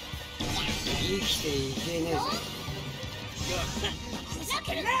ゃ生きていけねえぜ。ふざ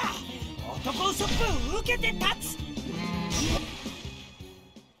けるな。男ウソップを受けて立つ。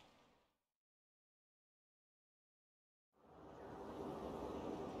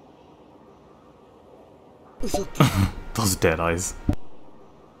ウソップ。Those dead eyes.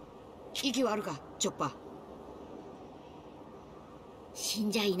 息はあるか、チョッパー。死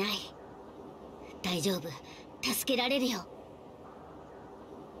んじゃいない。大丈夫、助けられるよ。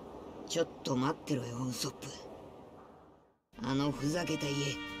ちょっと待ってろよ、ウソップ。あのふざけた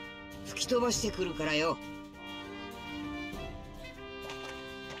家吹き飛ばしてくるからよ。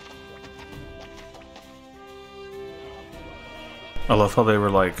I love how they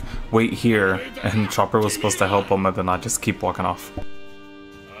were like, wait here, and Chopper was supposed to help him, and then I just keep walking off.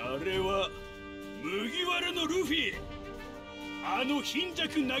 あれは麦わらのルフィ。あの貧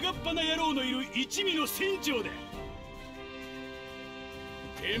弱長っ鼻野郎のいる一味の船長だ。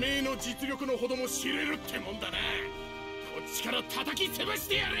てめえの実力のほども知れるってもんだな。こっちから叩き飛ばし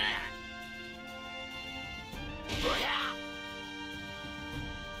てやる。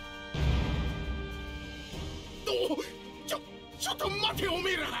ちょっと待てお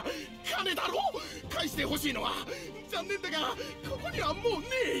めえら。金だろ。返してほしいのは。残念だがここにはもうね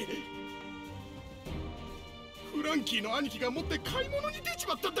え。フランキーの兄貴が持って買い物に出ち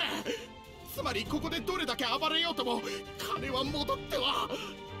まったんだ。つまりここでどれだけ暴れようとも金は戻っては。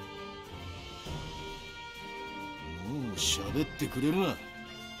もう喋ってくれるな。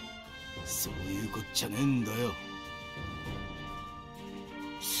そういうこっちゃねえんだよ。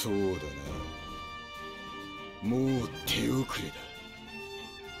そうだな。もう手遅れだ。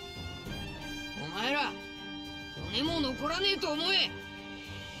お前ら骨も残らねえと思え。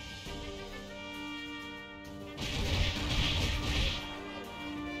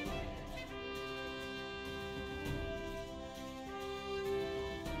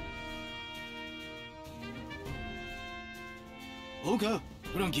おうか、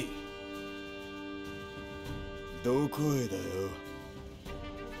フランキー。どこへだよ。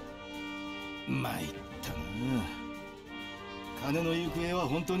参ったな。金の行方は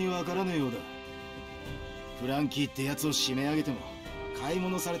本当にわからねえようだ。フランキーってやつを締め上げても買い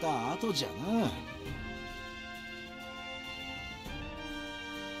物された後じゃな。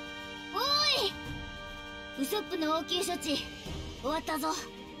おい、ウソップの応急処置終わったぞ。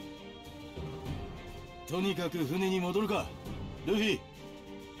とにかく船に戻るか、ルフィ。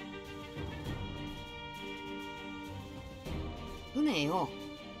船よ。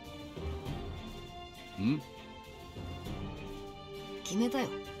ん？決めたよ。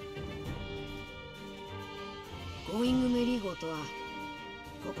ゴーイングメリー号とは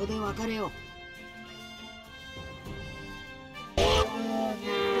ここで別れよう。ど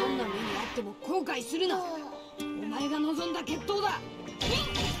んな目にあっても後悔するな。お前が望んだ決闘だ。当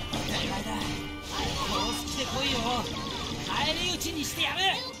たり前だ。もう好きで来いよ。帰り討ちにしてやる。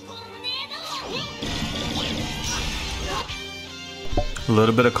 A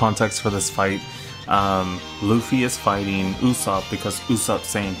little bit of context for this fight. Luffy is fighting Usopp because Usopp's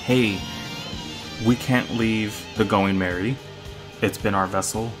saying, hey, we can't leave the Going Merry. It's been our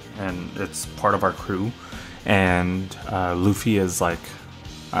vessel and it's part of our crew. And Luffy is like,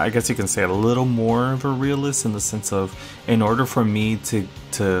 I guess you can say a little more of a realist in the sense of, in order for me to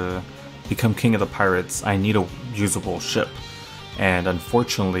become king of the pirates, I need a usable ship. And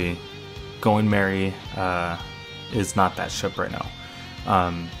unfortunately, Going Merry is not that ship right now.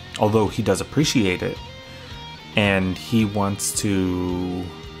 Although he does appreciate it and he wants to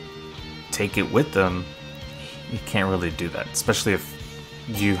take it with them, you can't really do that, especially if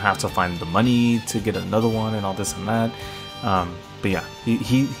you have to find the money to get another one and all this and that. But yeah,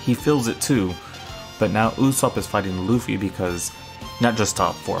 he feels it too. But now Usopp is fighting Luffy because not just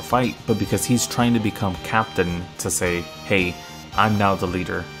for a fight, but because he's trying to become captain to say, hey, I'm now the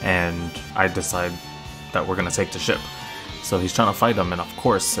leader and I decide that we're gonna take the ship. So he's trying to fight him, and of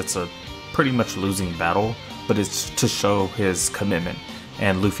course it's a pretty much losing battle, but it's to show his commitment.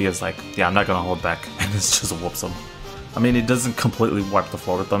 And Luffy is like, yeah, I'm not gonna hold back, and this just whoops him. I mean, it doesn't completely wipe the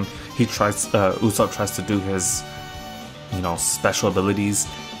floor with them. He tries, Usopp tries to do his, you know, special abilities,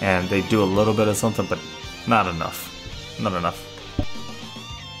 and they do a little bit of something, but not enough. Not enough.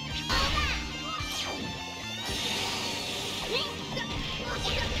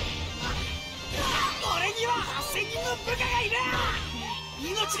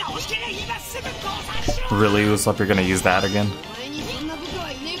 Really, Usopp, you're gonna use that again?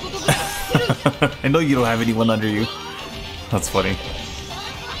 I know you don't have anyone under you. That's funny.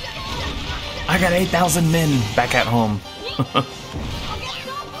 I got 8,000 men back at home.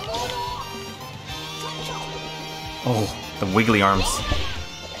 Oh, the wiggly arms.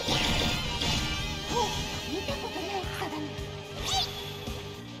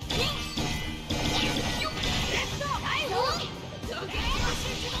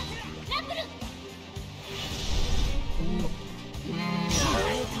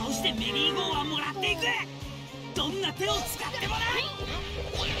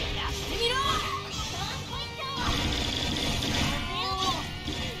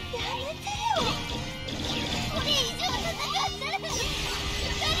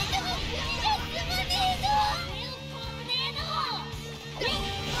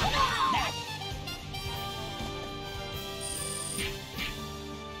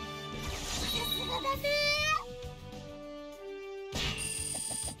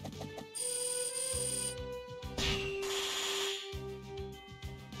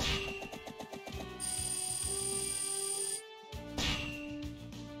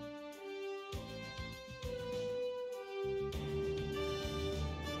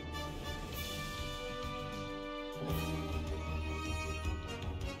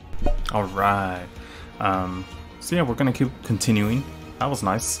 All right. So yeah, we're gonna keep continuing. That was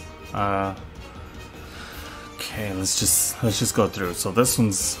nice. Okay, let's just go through. So this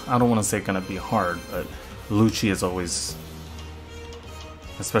one's, I don't want to say gonna be hard, but Lucci is always,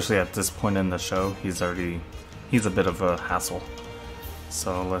 especially at this point in the show, he's a bit of a hassle.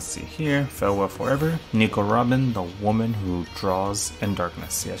 So let's see here. Farewell Forever. Nico Robin, the woman who draws in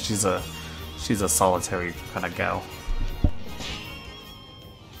darkness. Yeah, she's a solitary kind of gal.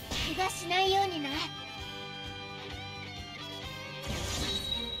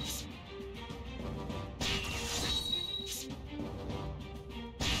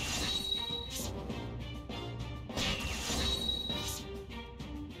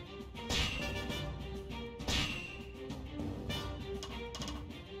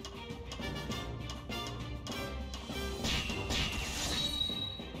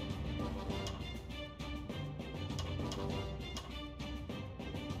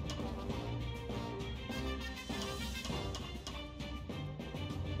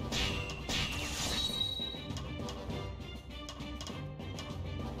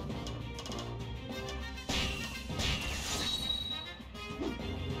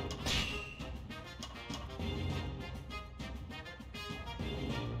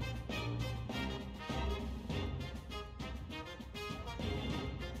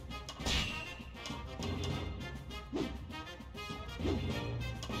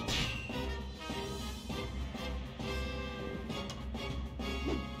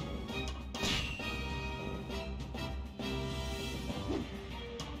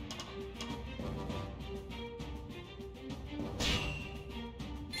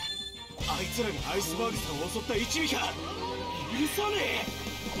あいつらがアイスバーグさんを襲った一味か。許さねえ。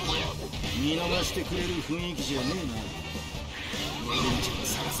見逃してくれる雰囲気じゃねえな。俺たちが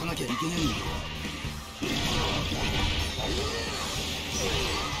探さなきゃいけねえんだ。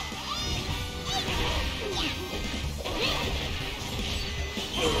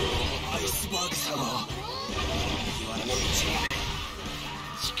アイスバーグさんを言われないうちに。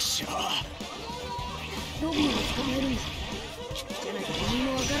畜生。ロビンを捕まえるんだ。じゃなきゃ何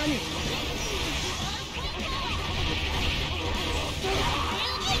もわからねえ。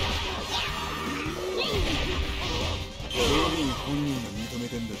ロビン本人が認め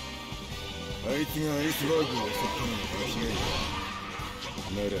てんだ。あいつがアイスバーグを襲ったのは間違いだ。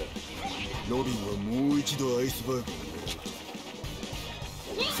ならロビンはもう一度アイスバーグを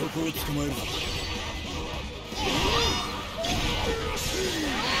そこを捕まえるぞ。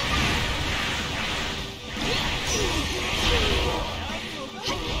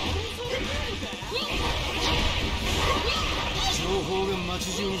情報が街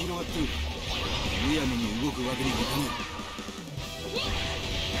中に広がってる。むやみに動くわけにはいかない。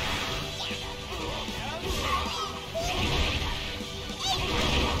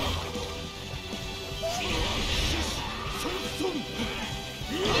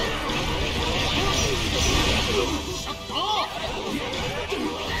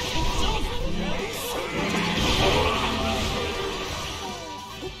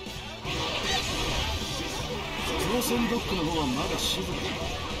造船ドックの方はまだ静かだ。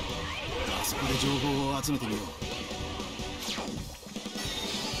あそこで情報を集めてみよう。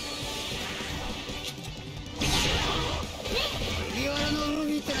麦わらの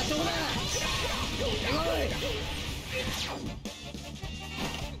海ってのはどこだ。おい。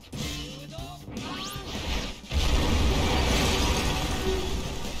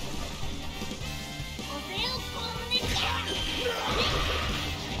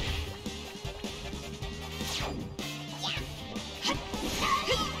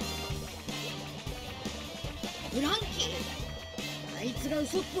フランキー、あいつがウ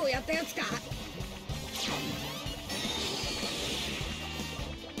ソップをやったやつか。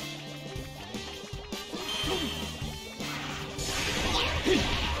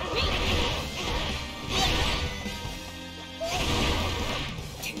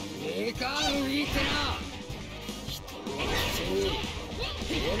いいってな。人のくせに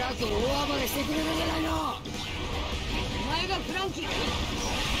えらく大暴れしてくれるじゃないの。お前がフランキーか。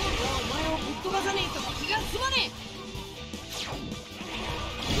お前をぶっ飛ばさねえと気が済まね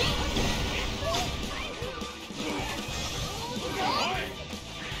おい、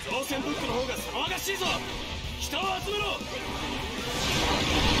造船ブックの方が騒がしいぞ。人を集めろ。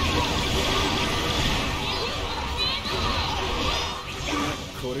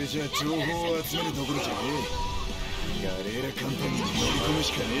これじゃ情報を集めるところじゃねえ。やれや簡単に乗り込む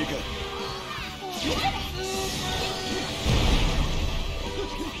しかねえか。い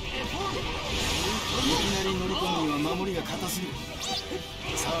きなり乗り込むには守りが硬すぎる。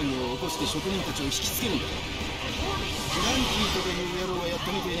騒ぎを起こして職人たちを引きつけるんだ。フランキーとかいう野郎がやっ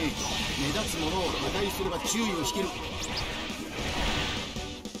たみてえに目立つものを破壊すれば注意を引ける。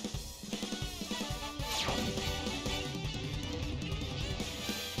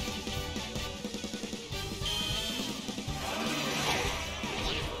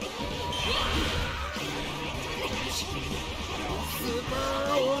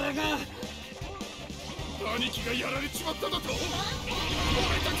兄貴がやられちまっただと。俺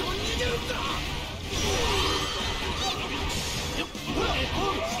たちも逃げるんだ。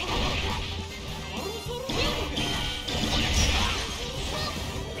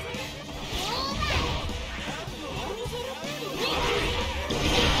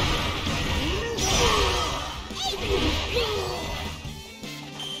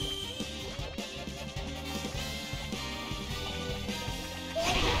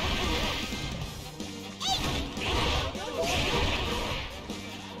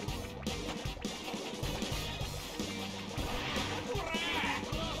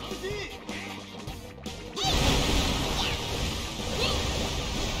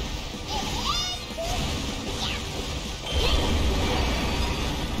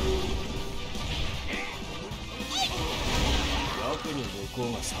向こ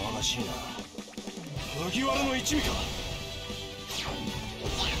うが騒がしいな。麦わらの一味か。う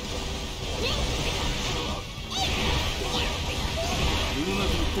まく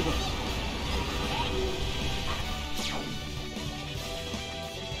いったか。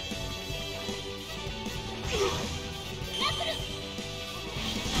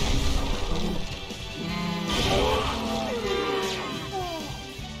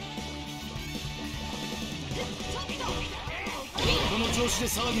この調子で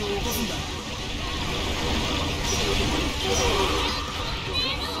騒ぎを起こすんだ。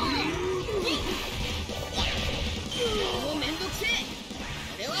もうめんどくせえ。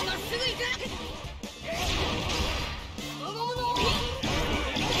俺はまっすぐ行く。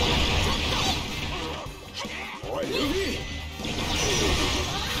おいルフィ、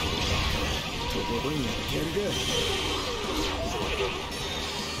とことんやってやるか。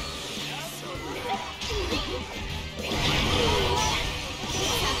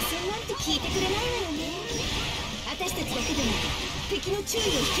作戦なんて聞いてくれないわよね。私たちだけでも敵の注意を引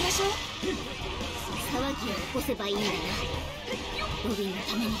きましょう。騒ぎを起こせばいいんだな。ロビンの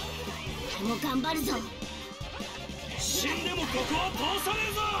ために俺も頑張るぞ。死んでもここは通さね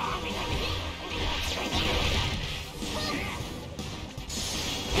えぞ。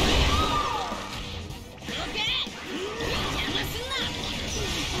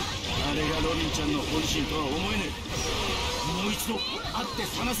あれがロビンちゃんの本心とは思えねえ。もう一度会って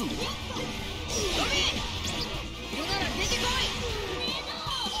話すんだ。ロビン、いるなら出てこい。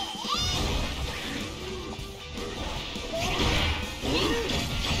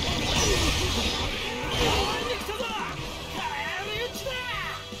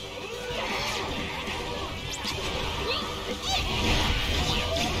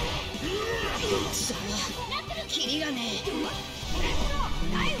キリがねえ。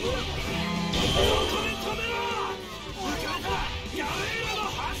ナイフ。ここで止めろ。ガレーラの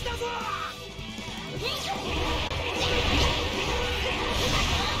はずだぞ。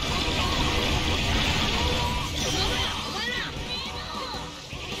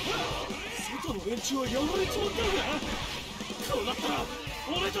足は汚れちまったのか。こうなったら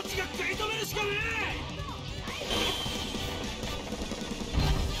俺たちが食い止めるしかね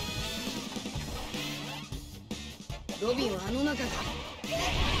え。ロビンはあの中か。突っ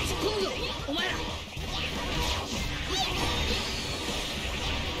込むぞお前ら。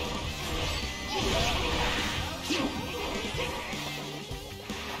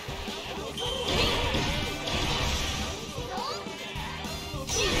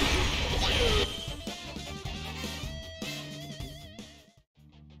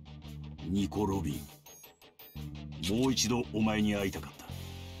ニコ・ロビン、もう一度お前に会いたかった。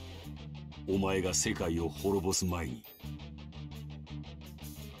お前が世界を滅ぼす前に。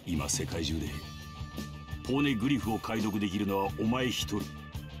今世界中でポーネグリフを解読できるのはお前一人。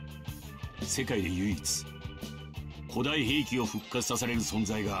世界で唯一古代兵器を復活させれる存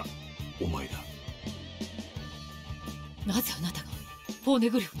在がお前だ。なぜあなたがポーネ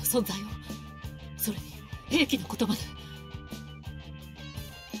グリフの存在を、それに兵器のことまで。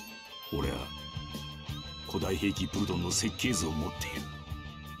俺は古代兵器プルトンの設計図を持っている。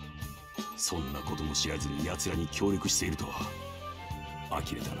そんなことも知らずに奴らに協力しているとは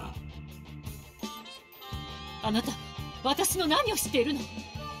呆れたな。あなた、私の何を知っているの？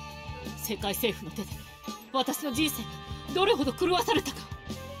世界政府の手で私の人生がどれほど狂わされたか。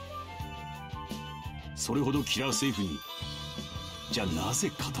それほどキラー政府に、じゃあなぜ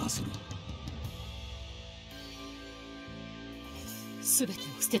加担する？全てを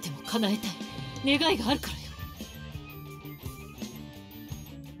捨てても叶えたい願いがあるからよ。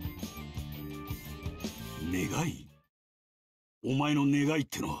願い？お前の願いっ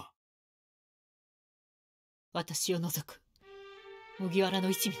てのは？私を除く麦わらの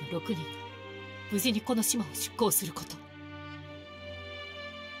一味の6人が無事にこの島を出港すること。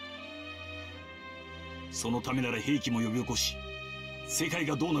そのためなら兵器も呼び起こし、世界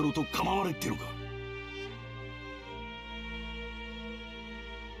がどうなろうと構われってのか？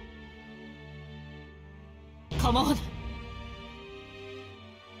構わない。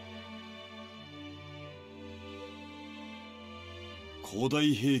古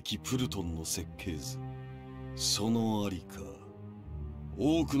代兵器プルトンの設計図、そのありか。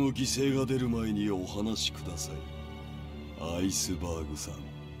多くの犠牲が出る前にお話しください、アイスバーグさん。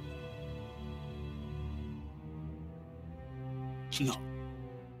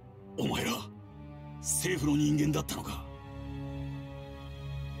お前ら政府の人間だったのか？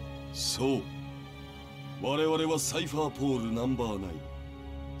そう、我々はサイファーポールナンバー9。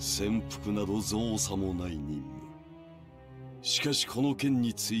潜伏など造作もない任務。しかしこの件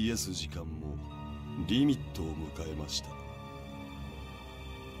に費やす時間もリミットを迎えました。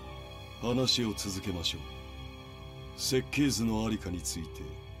話を続けましょう。設計図のありかについて、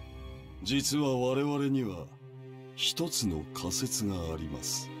実は我々には一つの仮説がありま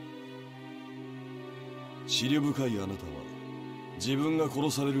す。思慮深いあなたは自分が殺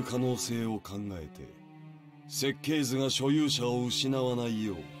される可能性を考えて、設計図が所有者を失わない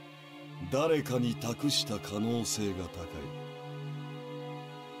よう誰かに託した可能性が高い。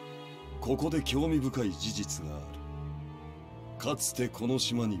ここで興味深い事実がある。かつてこの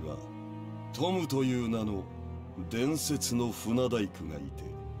島にはトムという名の伝説の船大工がいて、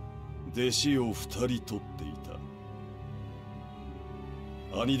弟子を2人取ってい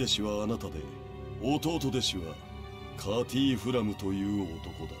た。兄弟子はあなたで、弟弟子はカーティー・フラムという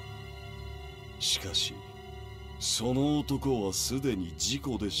男だ。しかしその男はすでに事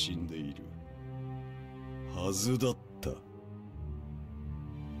故で死んでいるはずだった。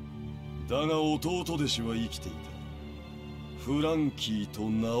だが弟弟子は生きていた。フランキーと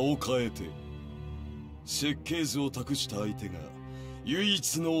名を変えて、設計図を託した相手が唯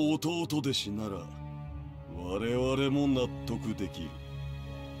一の弟弟子なら我々も納得できる。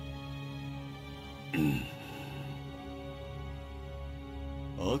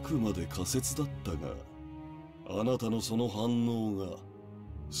あくまで仮説だったが、あなたのその反応が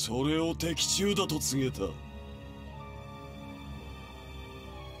それを的中だと告げた。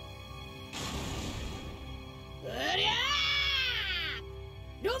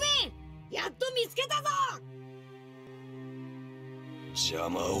ロビン、やっと見つけたぞ。邪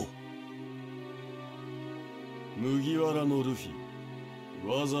魔を。麦わらのルフィ、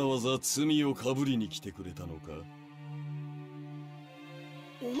わざわざ罪をかぶりに来てくれたのか？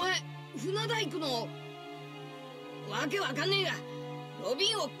お前、船大工のわけわかんねえが、ロ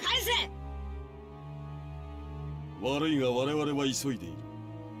ビンを返せ。悪いが我々は急いでいる。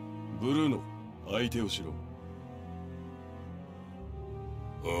ブルーノ、相手をしろ。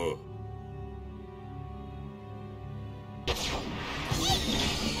ああ。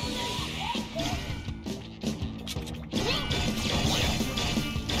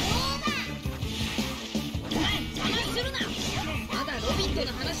ット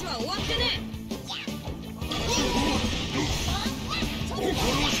の話は終わってね。心を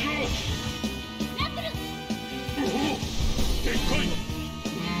しろ。でっかい。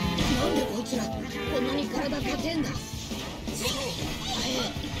なんでこいつらこんなに体勝てんだ。そ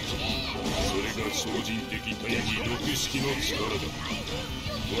れが超人的大義6式の力だ。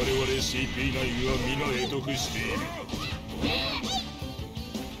我々 CP9 は皆会得している。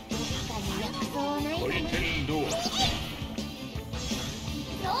回転ロー。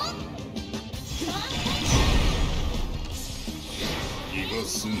気が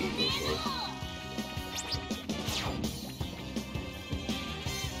済んだか。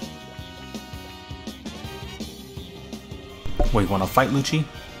Wait, wanna fight Lucci?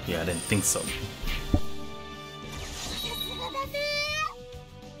 Yeah, I didn't think so.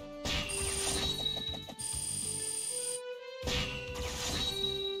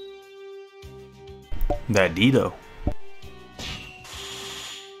 That Dido.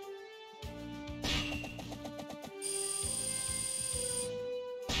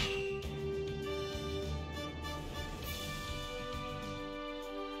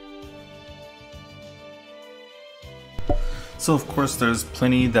 So of course there's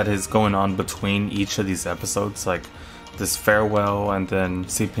plenty that is going on between each of these episodes, like this farewell and then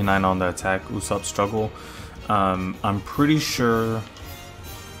CP9 on the attack, Usopp struggle. I'm pretty sure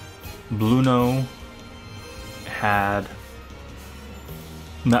Blueno had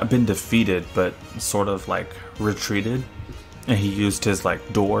not been defeated but sort of like retreated, and he used his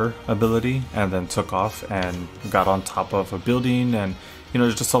like door ability and then took off and got on top of a building, and you know,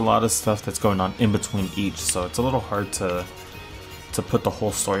 there's just a lot of stuff that's going on in between each, so it's a little hard to put the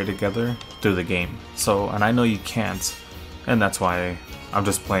whole story together through the game. So, and I know you can't, and that's why I'm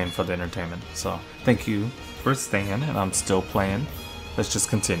just playing for the entertainment. So thank you for staying, and I'm still playing. Let's just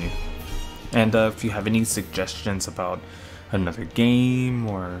continue. And if you have any suggestions about another game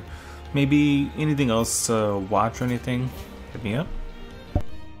or maybe anything else to watch or anything, hit me up.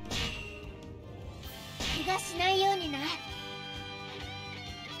 怪我しないようにな。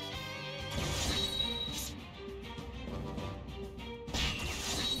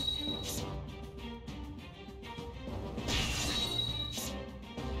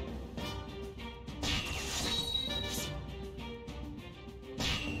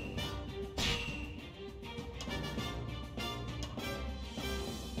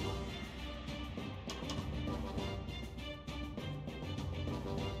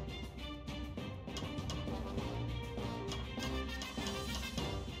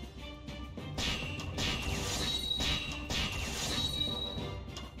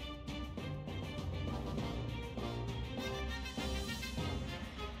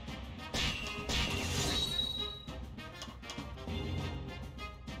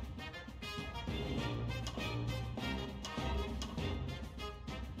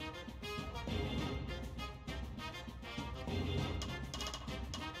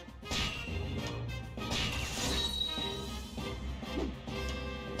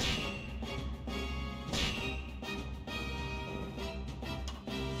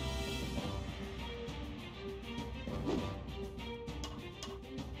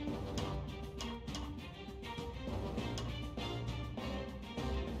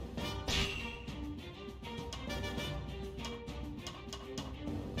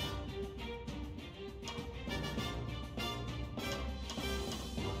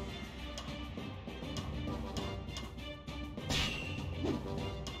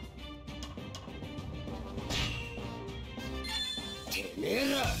てめえ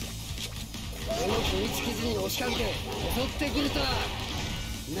ら、俺の秘密基地に押しかけて襲ってくるとは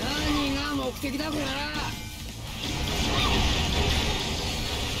何が目的だこれ。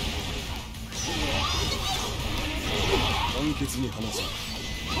簡潔に話す。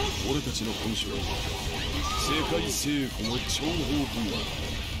俺たちの本性は世界征服の諜報部門。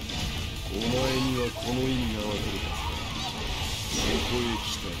お前にはこの意味がわかるか。ここへ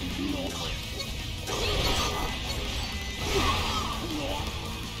来た理由は。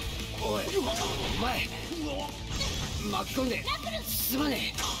おい、お前巻き込んですま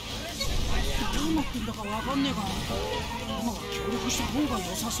ねえ。どうなってんだかわかんねえから今は協力した方が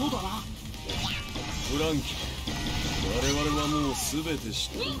良さそうだな。フランキー、我々はもう全て知っ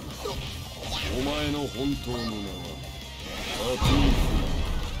ている。お前の本当の名はアトゥー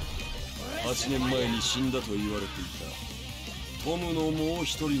フ。8年前に死んだと言われていたトムのもう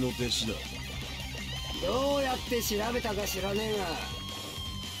一人の弟子だ。どうやって調べたか知らねえが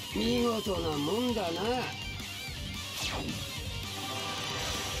見事なもんだな。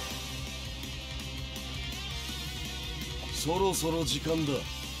そろそろ時間だ。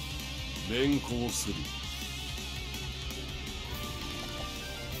連行する。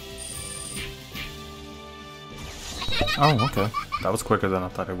Oh, okay. That was quicker than I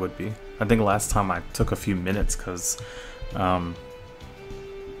thought it would be. I think last time I took a few minutes because, well,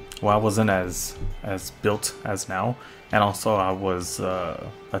 I wasn't as built as now, and also I was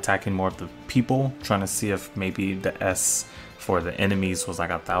attacking more of the people, trying to see if maybe the S for the enemies was like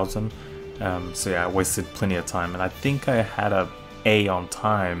 1,000. So yeah, I wasted plenty of time, and I think I had a A on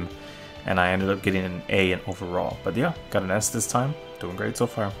time, and I ended up getting an A in overall. But yeah, got an S this time. Doing great so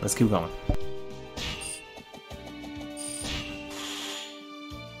far. Let's keep going.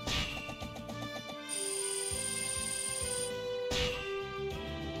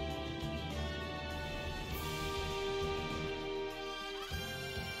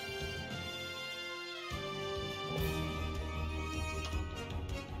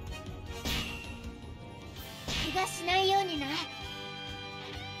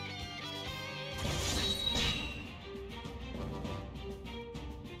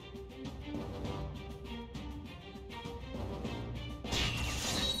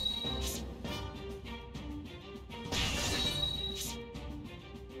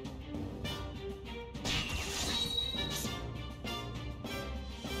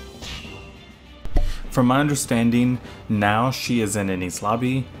 From my understanding, now she is in Enies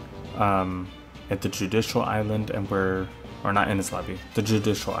Lobby, at the Judicial Island, and or not Enies Lobby, the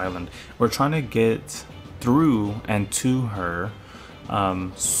Judicial Island. We're trying to get through and to her,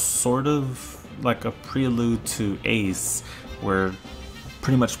 sort of like a prelude to Ace. We're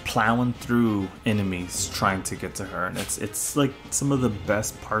pretty much plowing through enemies trying to get to her, and it's like some of the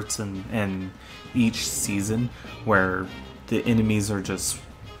best parts in each season, where the enemies are just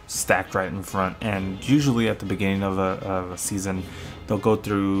stacked right in front. And usually at the beginning of a season, they'll go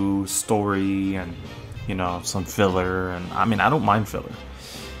through story and, you know, some filler, and I mean, I don't mind filler,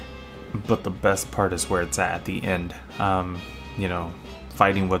 but the best part is where it's at the end. You know,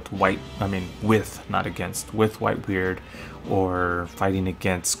 fighting with not against, with Whitebeard, or fighting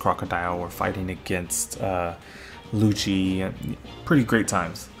against Crocodile, or fighting against Lucci. Pretty great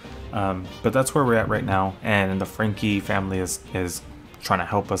times. But that's where we're at right now, and the Frankie family is trying to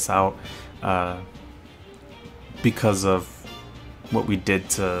help us out because of what we did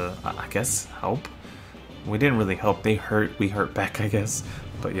to, I guess, help. We didn't really help, we hurt back, I guess.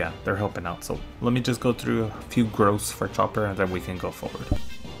 But yeah, they're helping out. So let me just go through a few growths for Chopper, and then we can go forward.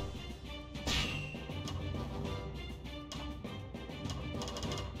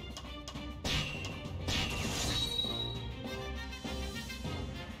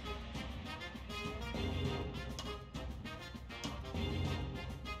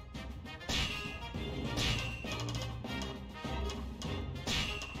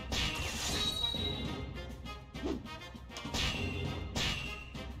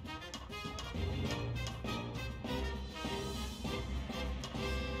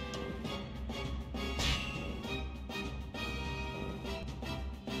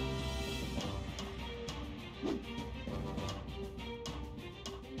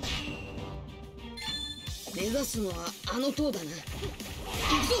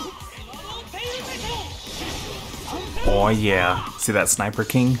 Oh yeah, see that Sniper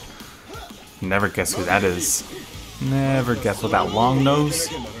King? Never guess who that is. Never guess, with that long nose.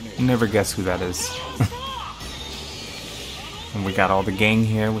 Never guess who that is. And we got all the gang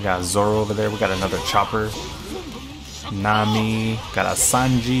here. We got Zoro over there. We got another Chopper. Nami. Got a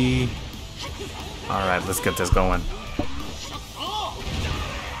Sanji. Alright, let's get this going.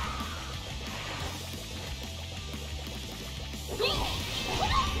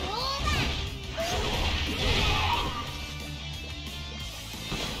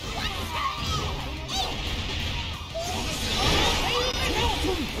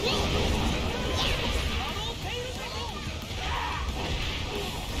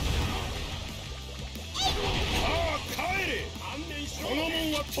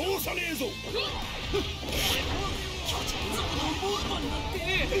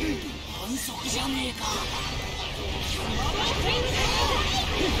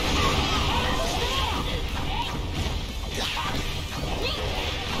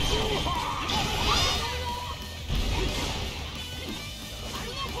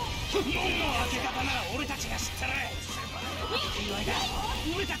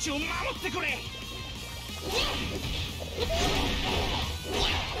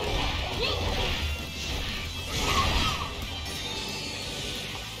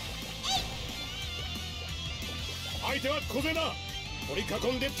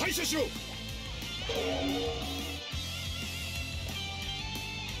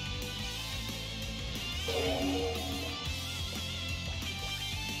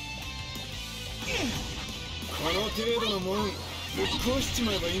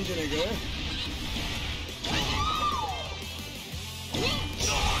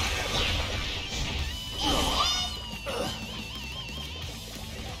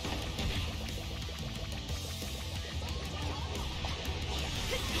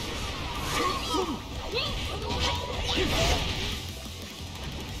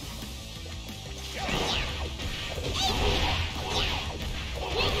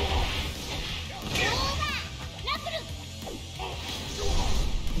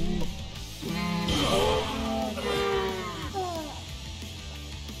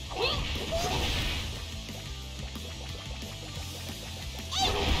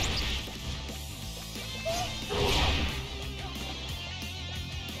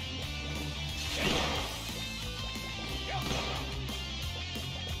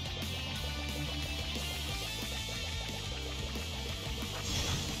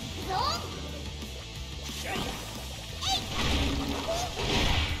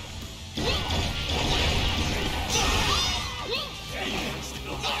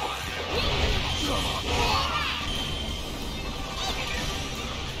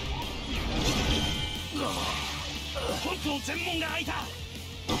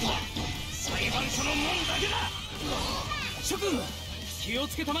 所の門だけだ。諸君、気を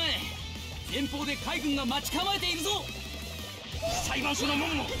つけたまえ。前方で海軍が待ち構えているぞ。裁判所の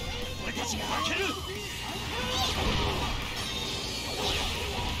門も俺たちが開ける。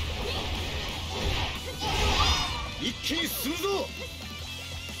一気に進むぞ。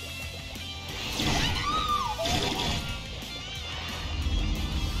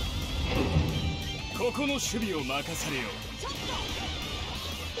ここの守備を任されよ。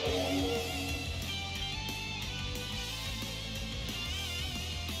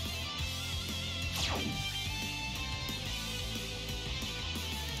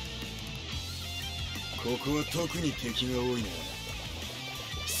ここは特に敵が多いな。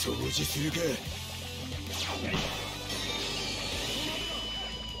掃除するか。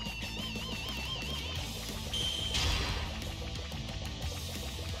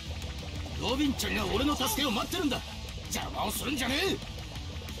ロビンちゃんが俺の助けを待ってるんだ。邪魔をするんじゃねえ。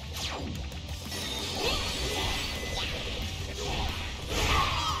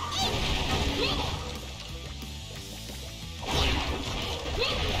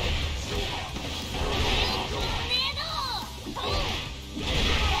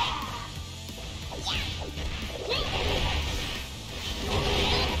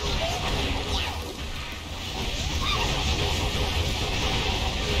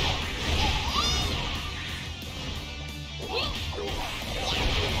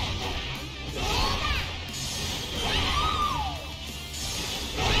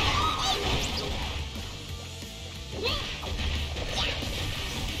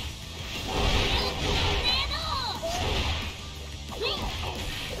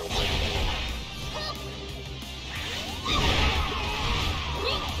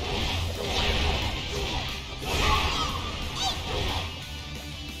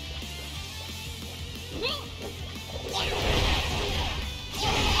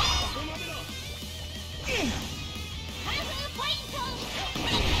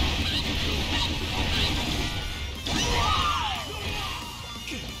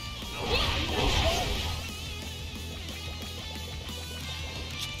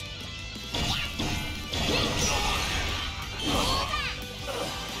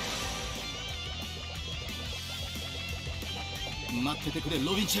待っててくれ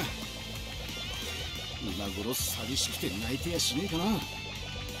ロビンちゃん。今頃寂しくて泣いてやしねえかな。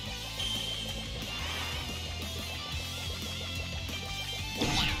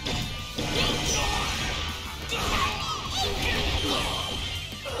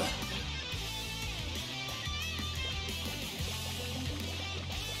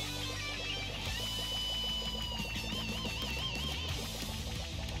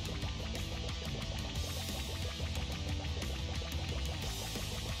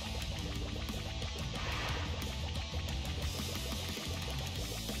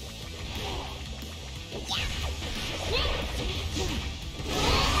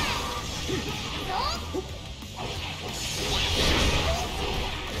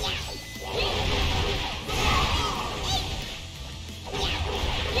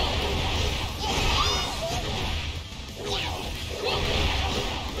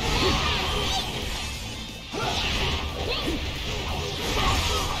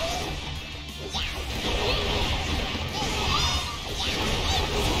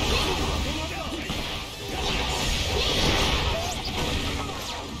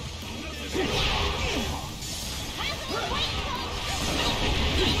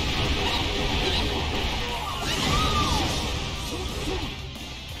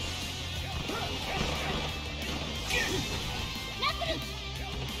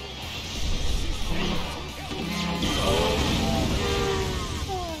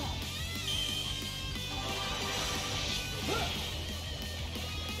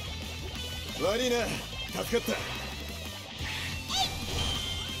悪いな、助かった。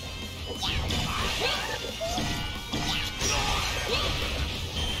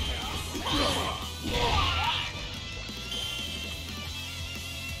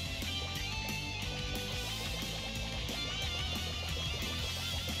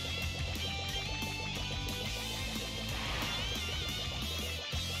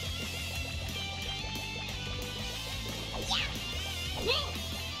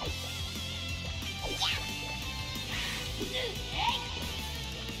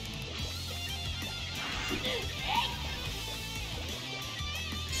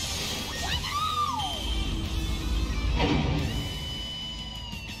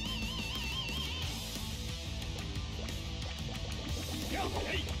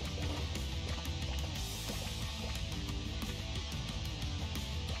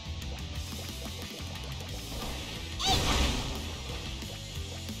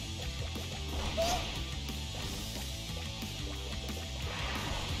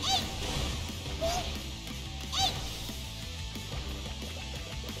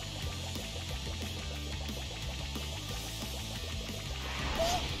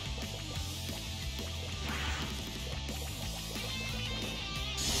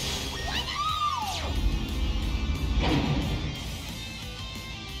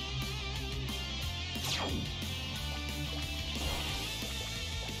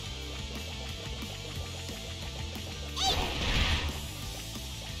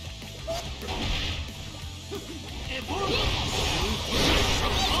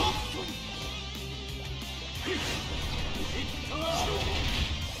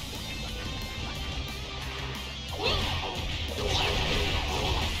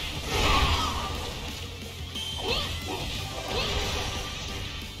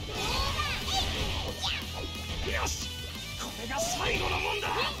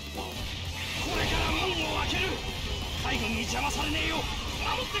邪魔されねえよ。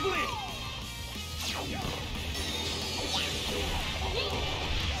守ってくれ。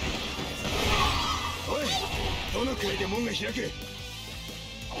おい、どのくらいで門が開く？わ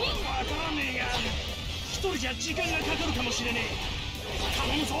からねえが、一人じゃ時間がかかるかもしれねえ。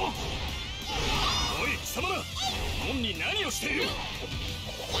頼むぞ。おい貴様ら、門に何をしている？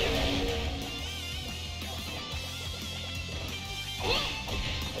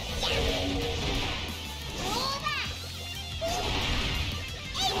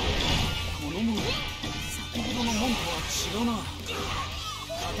この門、先ほどの門とは違うな。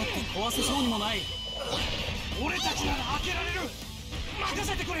当たって壊せそうにもない。俺たちなら開けられる。任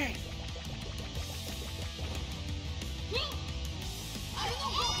せてくれ。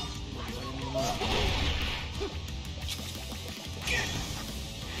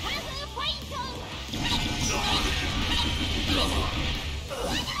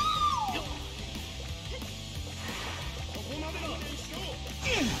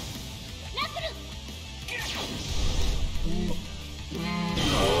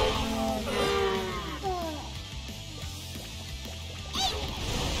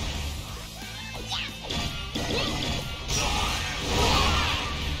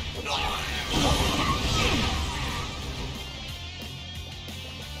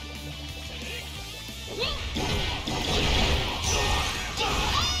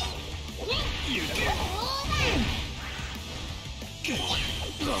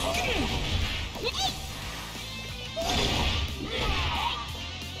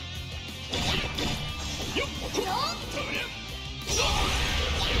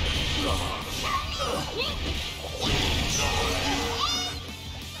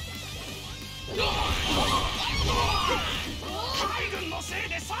海軍のせい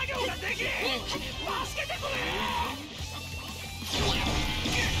で作業ができねえ。助けてくれ。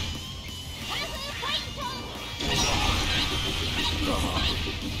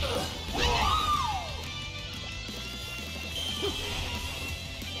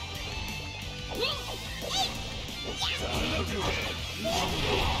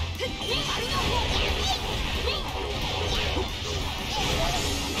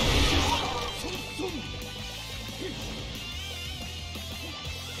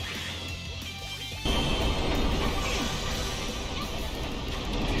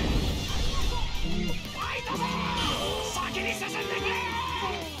先に進んでくれ。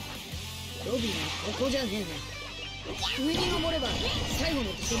ロビンはここじゃねえな。上に登れば最後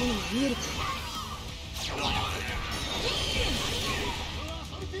の建物が見えるか。い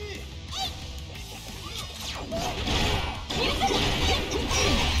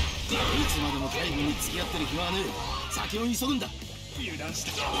つまでも海軍に付き合ってる暇はねえ。先を急ぐんだ。油断し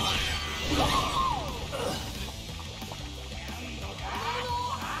た。お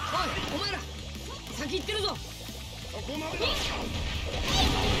い、お前ら先行ってるぞ。そこまでだ。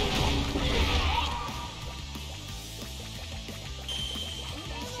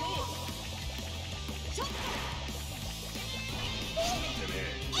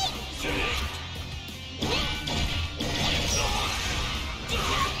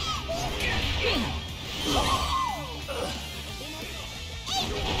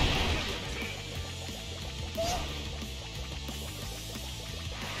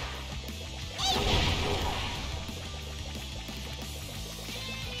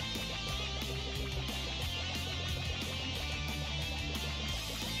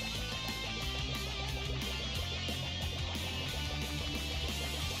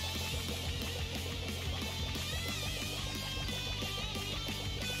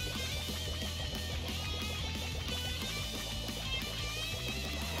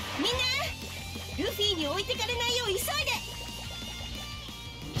みんな、ルフィに置いてかれないよう急いで。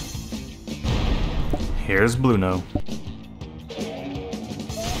 Here's Blueno.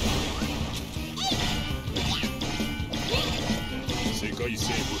 世界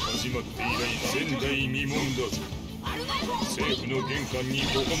征服始まって以来前代未聞だぞ。政府の玄関に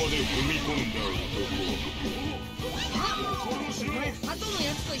ここまで踏み込んだ男。お前鳩の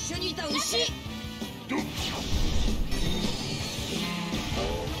やつと一緒にいた牛。い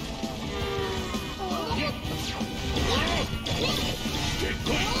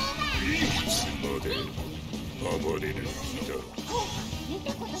つまで暴れる気だ。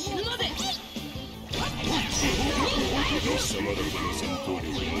死ぬまで。貴様らとの戦闘力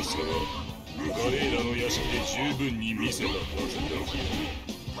の差はガレーラの屋敷で十分に見せたはずだ。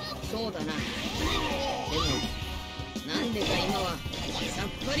そうだな。でもなんでか今はさっ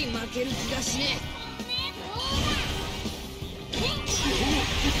ぱり負ける気がしね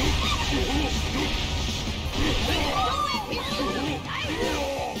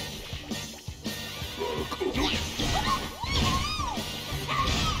バカ。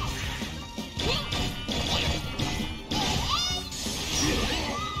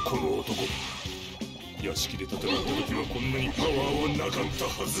パワーはなかった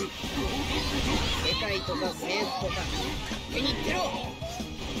はず。世界とか政府とか勝手に言ってろ。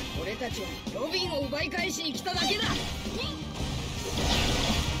俺たちはロビンを奪い返しに来ただけだ。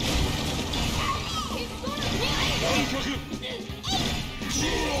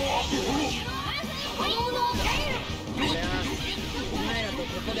俺はお前らとこ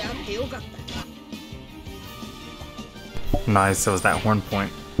こで会ってよかった。 Nice, it was that horn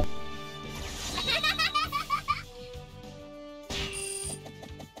point.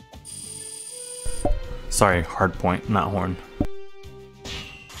 Sorry, hard point, not horn.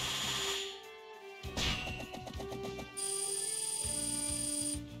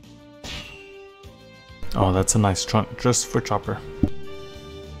 Oh, that's a nice trunk just for Chopper.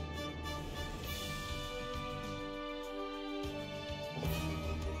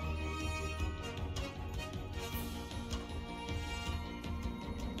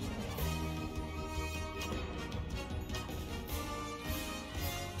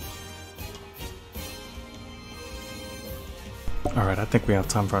 Alright, I think we have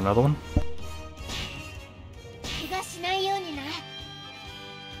time for another one. 怪我しないようにな。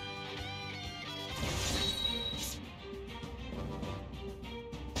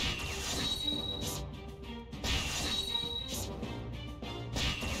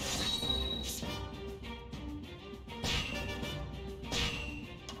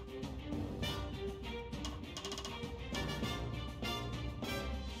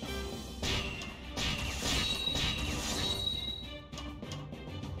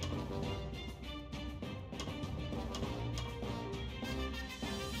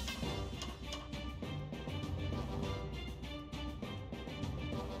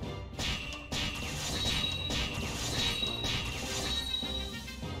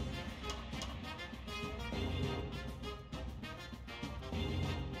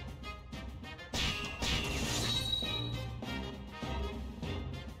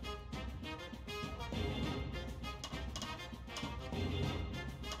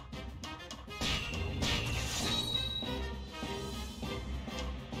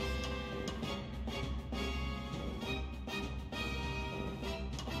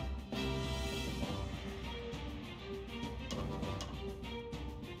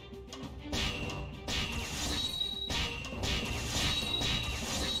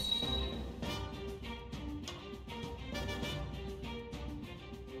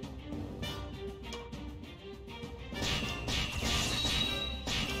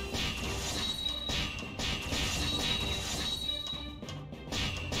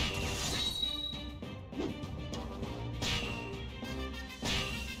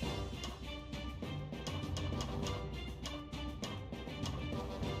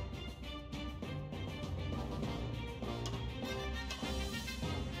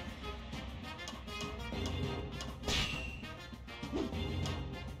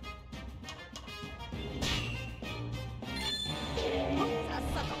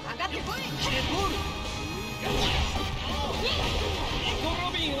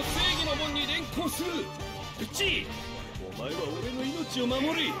お前は俺の命を守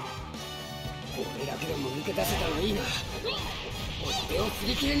り。俺だけでも抜け出せたらいいな。追っ手を振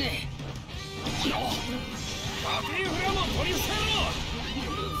り切れねえ。バティフラも取り伏せろ。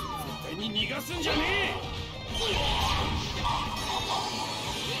絶対に逃がすんじゃねえ。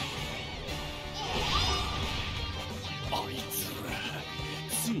あいつら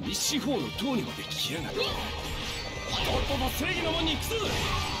ついに司法の塔にまで来やがった。とっとと正義の門に行くぞ。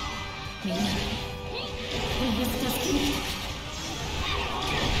みんな俺が助けに来た。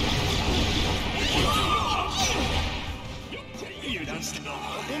油断してここ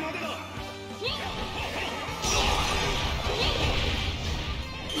までだ。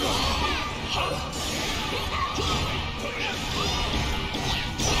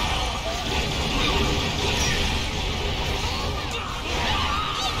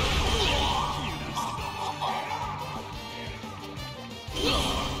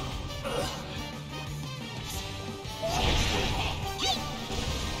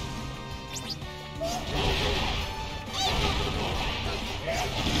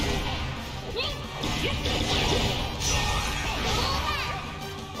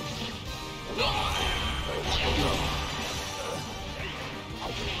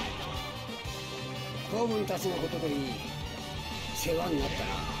子分たちのことでいい。世話になったな。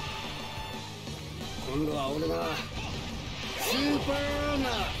今度は俺がスーパーな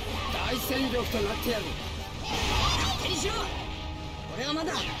大戦力となってやる。勝手にしろ。俺はま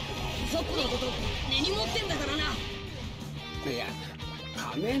だイソップのこと根に持ってんだからな。いや、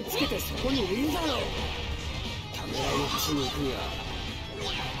仮面つけてそこにいるだろう。ためらいの橋に行くには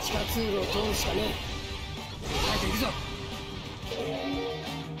地下通路を通るしかねえ。早く行くぞ。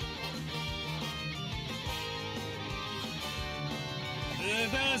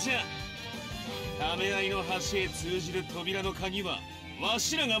ダじゃ。ためらいの橋へ通じる扉の鍵はわ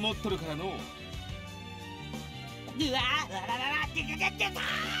しらが持っとるからの。うわー、わらららって出た。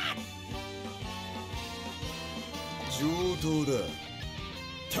上等だ。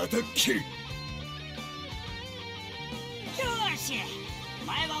叩ける。よし、お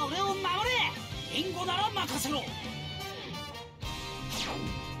前は俺を守れ。援護なら任せろ。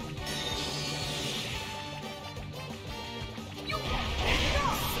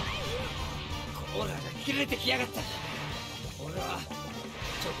コーラが切れてきやがった。俺は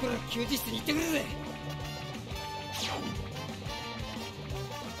チョコラ休日室に行ってくるぜ。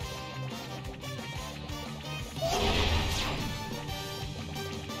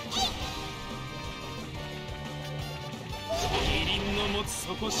キリンの持つ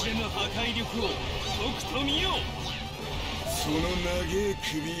底知れぬ破壊力をとくと見よう。その長え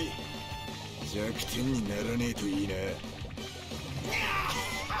首、弱点にならねえといいな。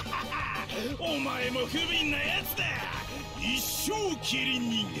お前も不憫なやつだ。一生キリン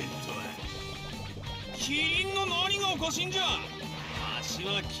人間とは。キリンの何がおかしいんじゃ。わし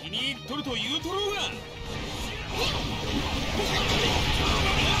は気に入っとると言うとろうが。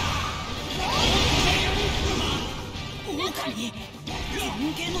狼、人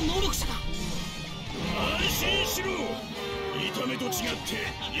間の能力者か。安心しろ。見た目と違って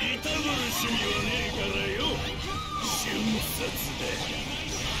痛がる趣味はねえからよ。瞬殺だ。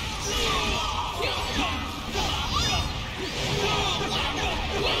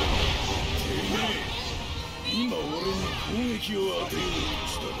今俺に攻撃を当てようと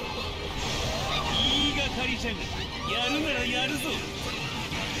しただろ。言いがかりじゃが、やるならやるぞ。で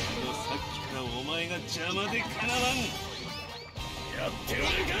もさっきからお前が邪魔でかなわん。やってやるか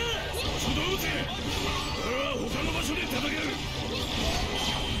小動物。俺は他の場所で戦う。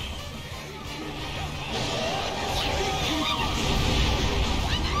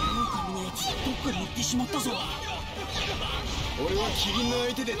狼のやつどっかに行ってしまったぞ。俺はキリンの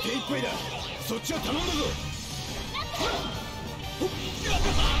相手で手一杯だ。そっちは頼んだぞ。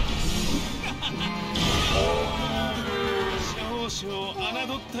少々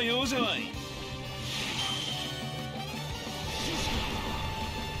侮ったようじゃわい。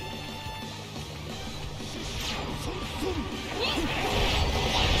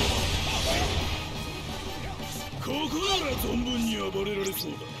ここなら存分に暴れられそ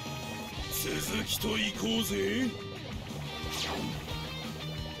うだ。続きと行こうぜ。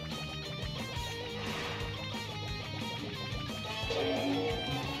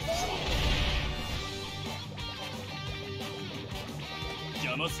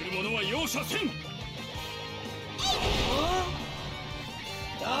邪魔する者は容赦せん。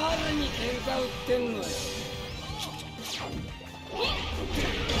誰に喧嘩売ってんのよ。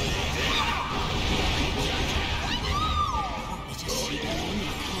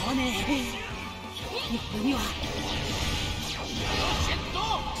海は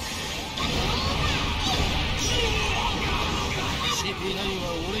CP9 は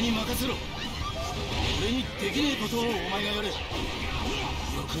俺に任せろ。俺にできねえことをお前がやれ。よ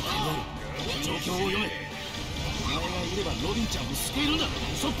く考える。状況を読め。お前がいればロビンちゃんを救えるんだ。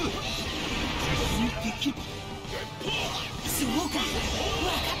ストップ。できる。そうか、分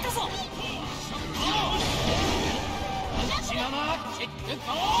かったぞ。こ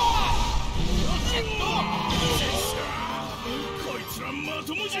いつらま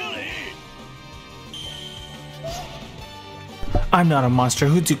ともじゃねえ。 I'm not a monster.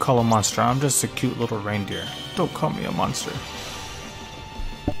 Who'd you call a monster? I'm just a cute little reindeer. Don't call me a monster.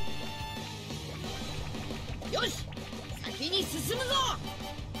 よし、先に進むぞ。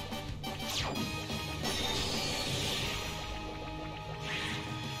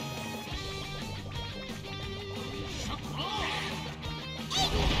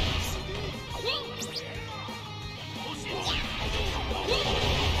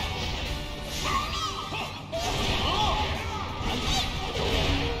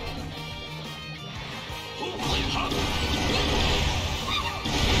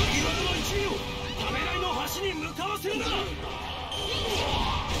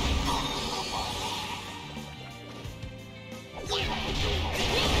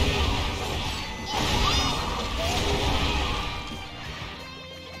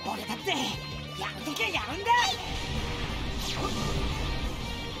俺だってやるときはやるんだ。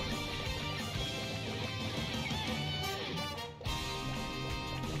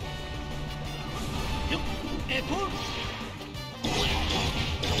よっ、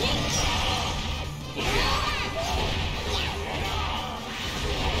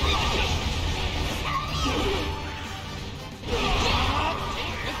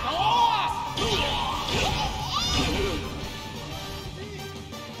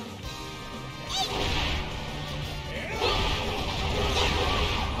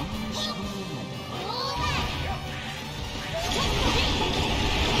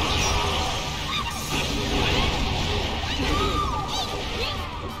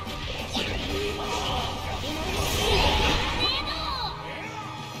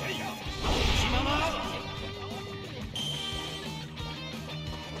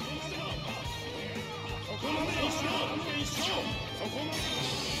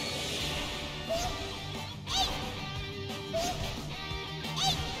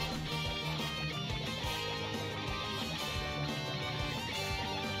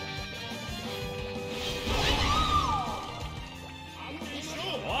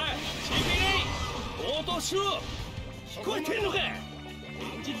しろ。聞こえてんのか。返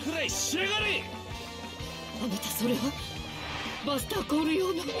事くらいしやがれ。あなたそれはバスターコール用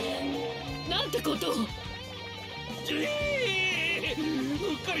のなんてことを。うっ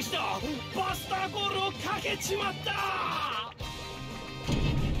かりした。バスターコールをかけちまった。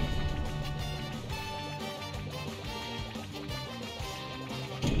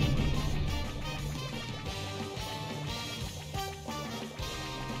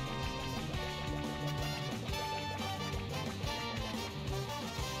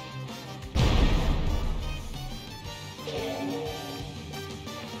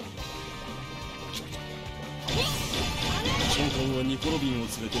ニコ・ロビンを連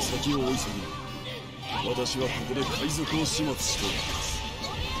れて先を追い急ぎ、私はここで海賊を始末しております。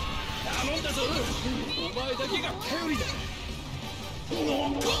頼んだぞ。お前だけが頼りだ。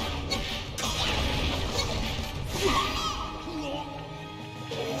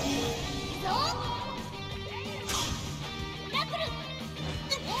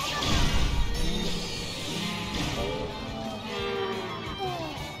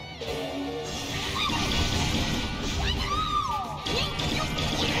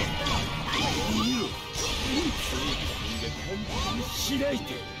開い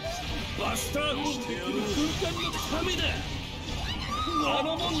てバスターコールで来る軍艦のためだ。あ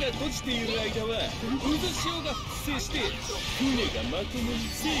の門が閉じている間は渦潮が発生して船がまともに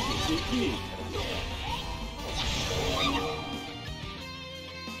制御できねえか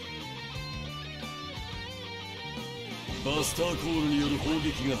らな。バスターコールによる砲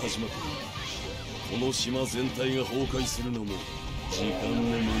撃が始まった。この島全体が崩壊するのも時間の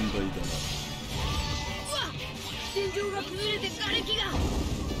問題だな。天井が崩れて瓦礫が。早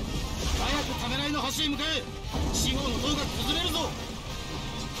くためらいの橋へ向かえ。四号の塔が崩れるぞ。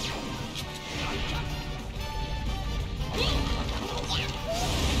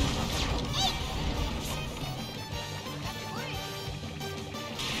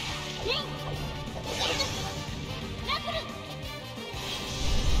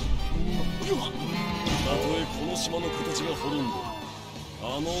たとえこの島の形が滅んで、あ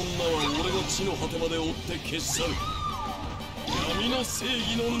の女は俺の地の果てまで追って消し去る。闇の正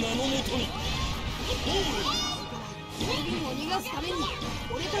義の名のもとに。ロビンを逃がすために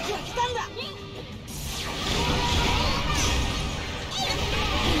俺たちは来たんだ。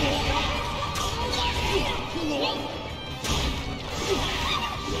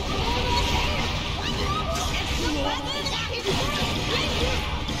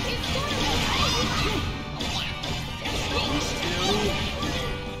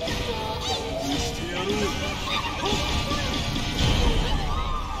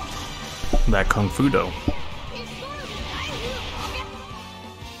That Kung Fu Do. ロ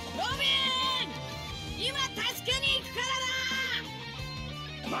ビン、今助けに行くか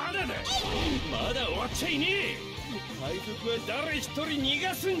らな。まだだ。まだ終わっちゃいねえ。海賊は誰一人逃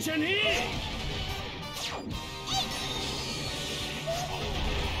がすんじゃねえ。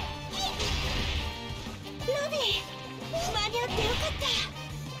ロビン、間に合ってよかった。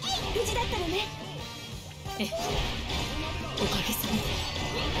無事だったのね。ええ、おかげさまで。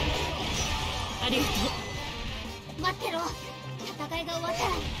ありがとう。待ってろ。戦いが終わった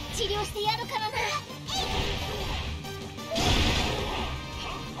ら治療してやるからな。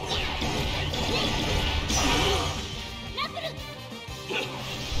ラプル。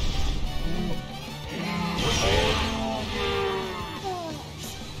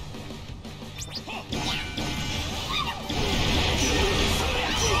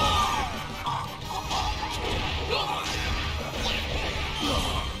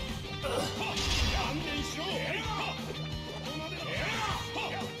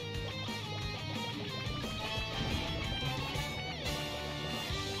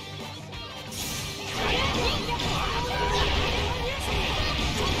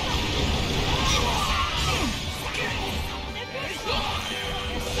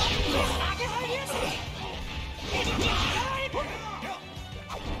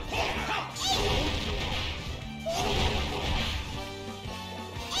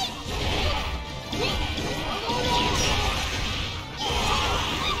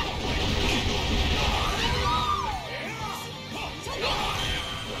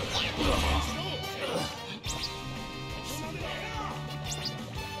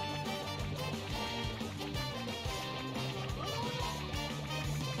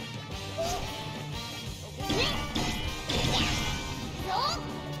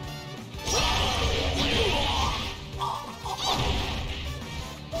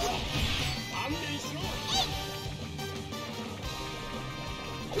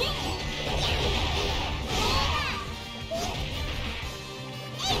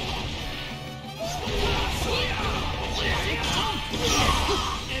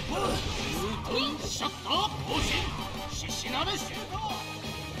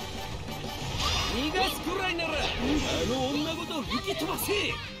逃がすくらいならあの女ごと吹き飛ばせと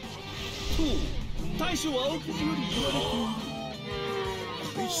大将青木より言われ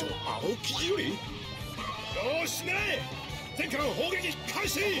て大将青木より。よしね前回砲撃開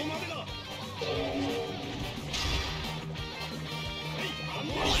始。ここまでだ。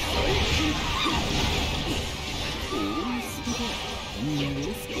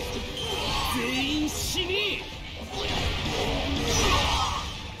全員死に。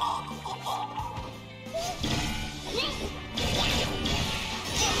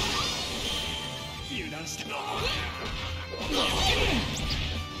油断したな。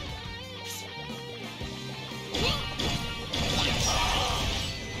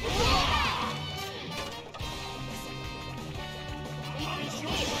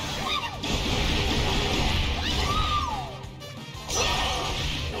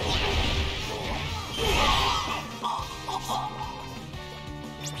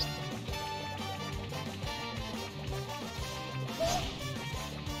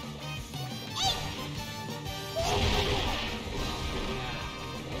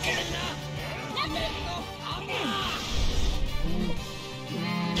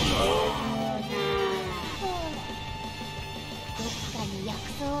どっかに薬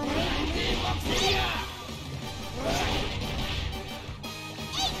草はない。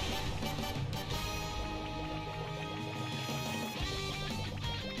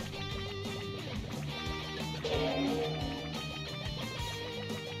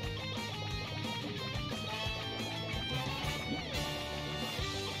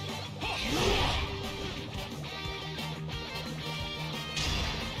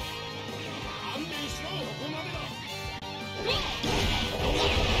勘弁しろ。ここまでだ。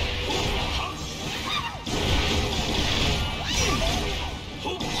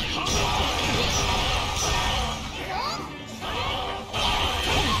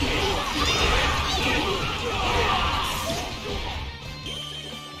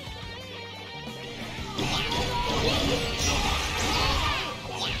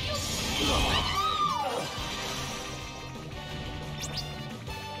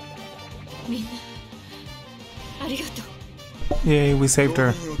みんなありがとう。 Yay, we saved her.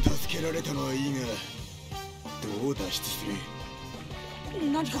 ロビンを助けられたのはいいが、どう脱出する。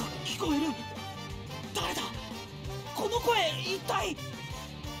何か聞こえる。誰だこの声。一体。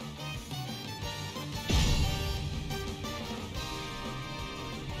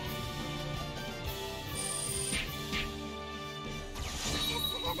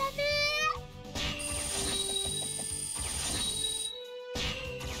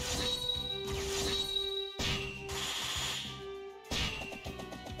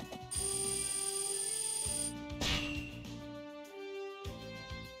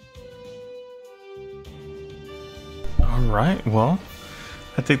Alright, well,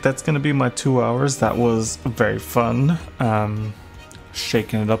 I think that's going to be my 2 hours. That was very fun.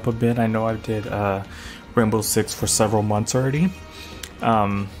 Shaking it up a bit. I know I did Rainbow Six for several months already.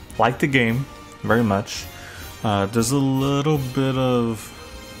 Like the game very much. There's a little bit of,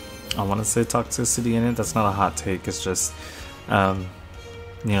 I want to say, toxicity in it. That's not a hot take. It's just, you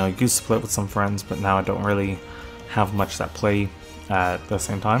know, I used to play it with some friends, but now I don't really have much that play at the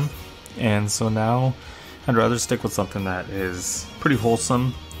same time. And so now I'd rather stick with something that is pretty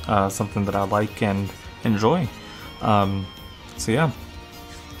wholesome, something that I like and enjoy. So yeah,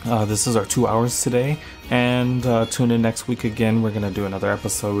 this is our 2 hours today, and tune in next week again. We're gonna do another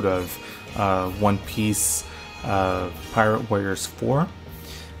episode of One Piece Pirate Warriors 4,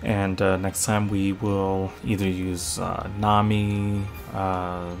 and next time we will either use Nami,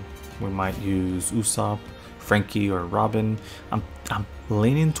 we might use Usopp, Frankie, or Robin. I'm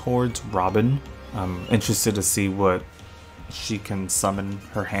leaning towards Robin. I'm interested to see what she can summon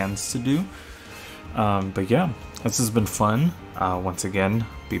her hands to do. But yeah, this has been fun. Once again,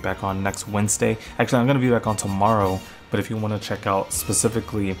 be back on next Wednesday. Actually, I'm going to be back on tomorrow, but if you want to check out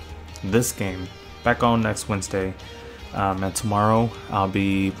specifically this game, back on next Wednesday. And tomorrow I'll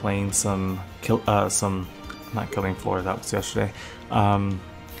be playing not Killing Floor, that was yesterday. Going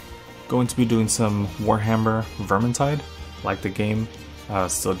to be doing some Warhammer Vermintide, like the game.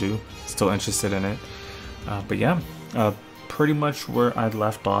 Still interested in it. But yeah, pretty much where I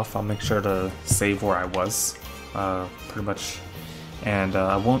left off. I'll make sure to save where I was, pretty much. And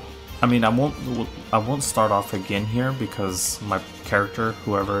I won't start off again here because my character,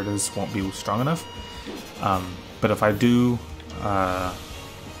 whoever it is, won't be strong enough. But if I do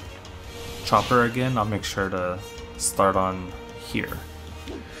Chopper again, I'll make sure to start on here.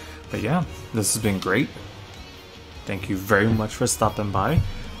 But yeah, this has been great. Thank you very much for stopping by,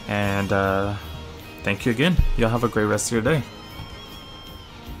 and thank you again. Y'all have a great rest of your day.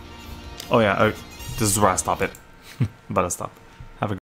 Oh yeah, this is where I stop it. But I stop.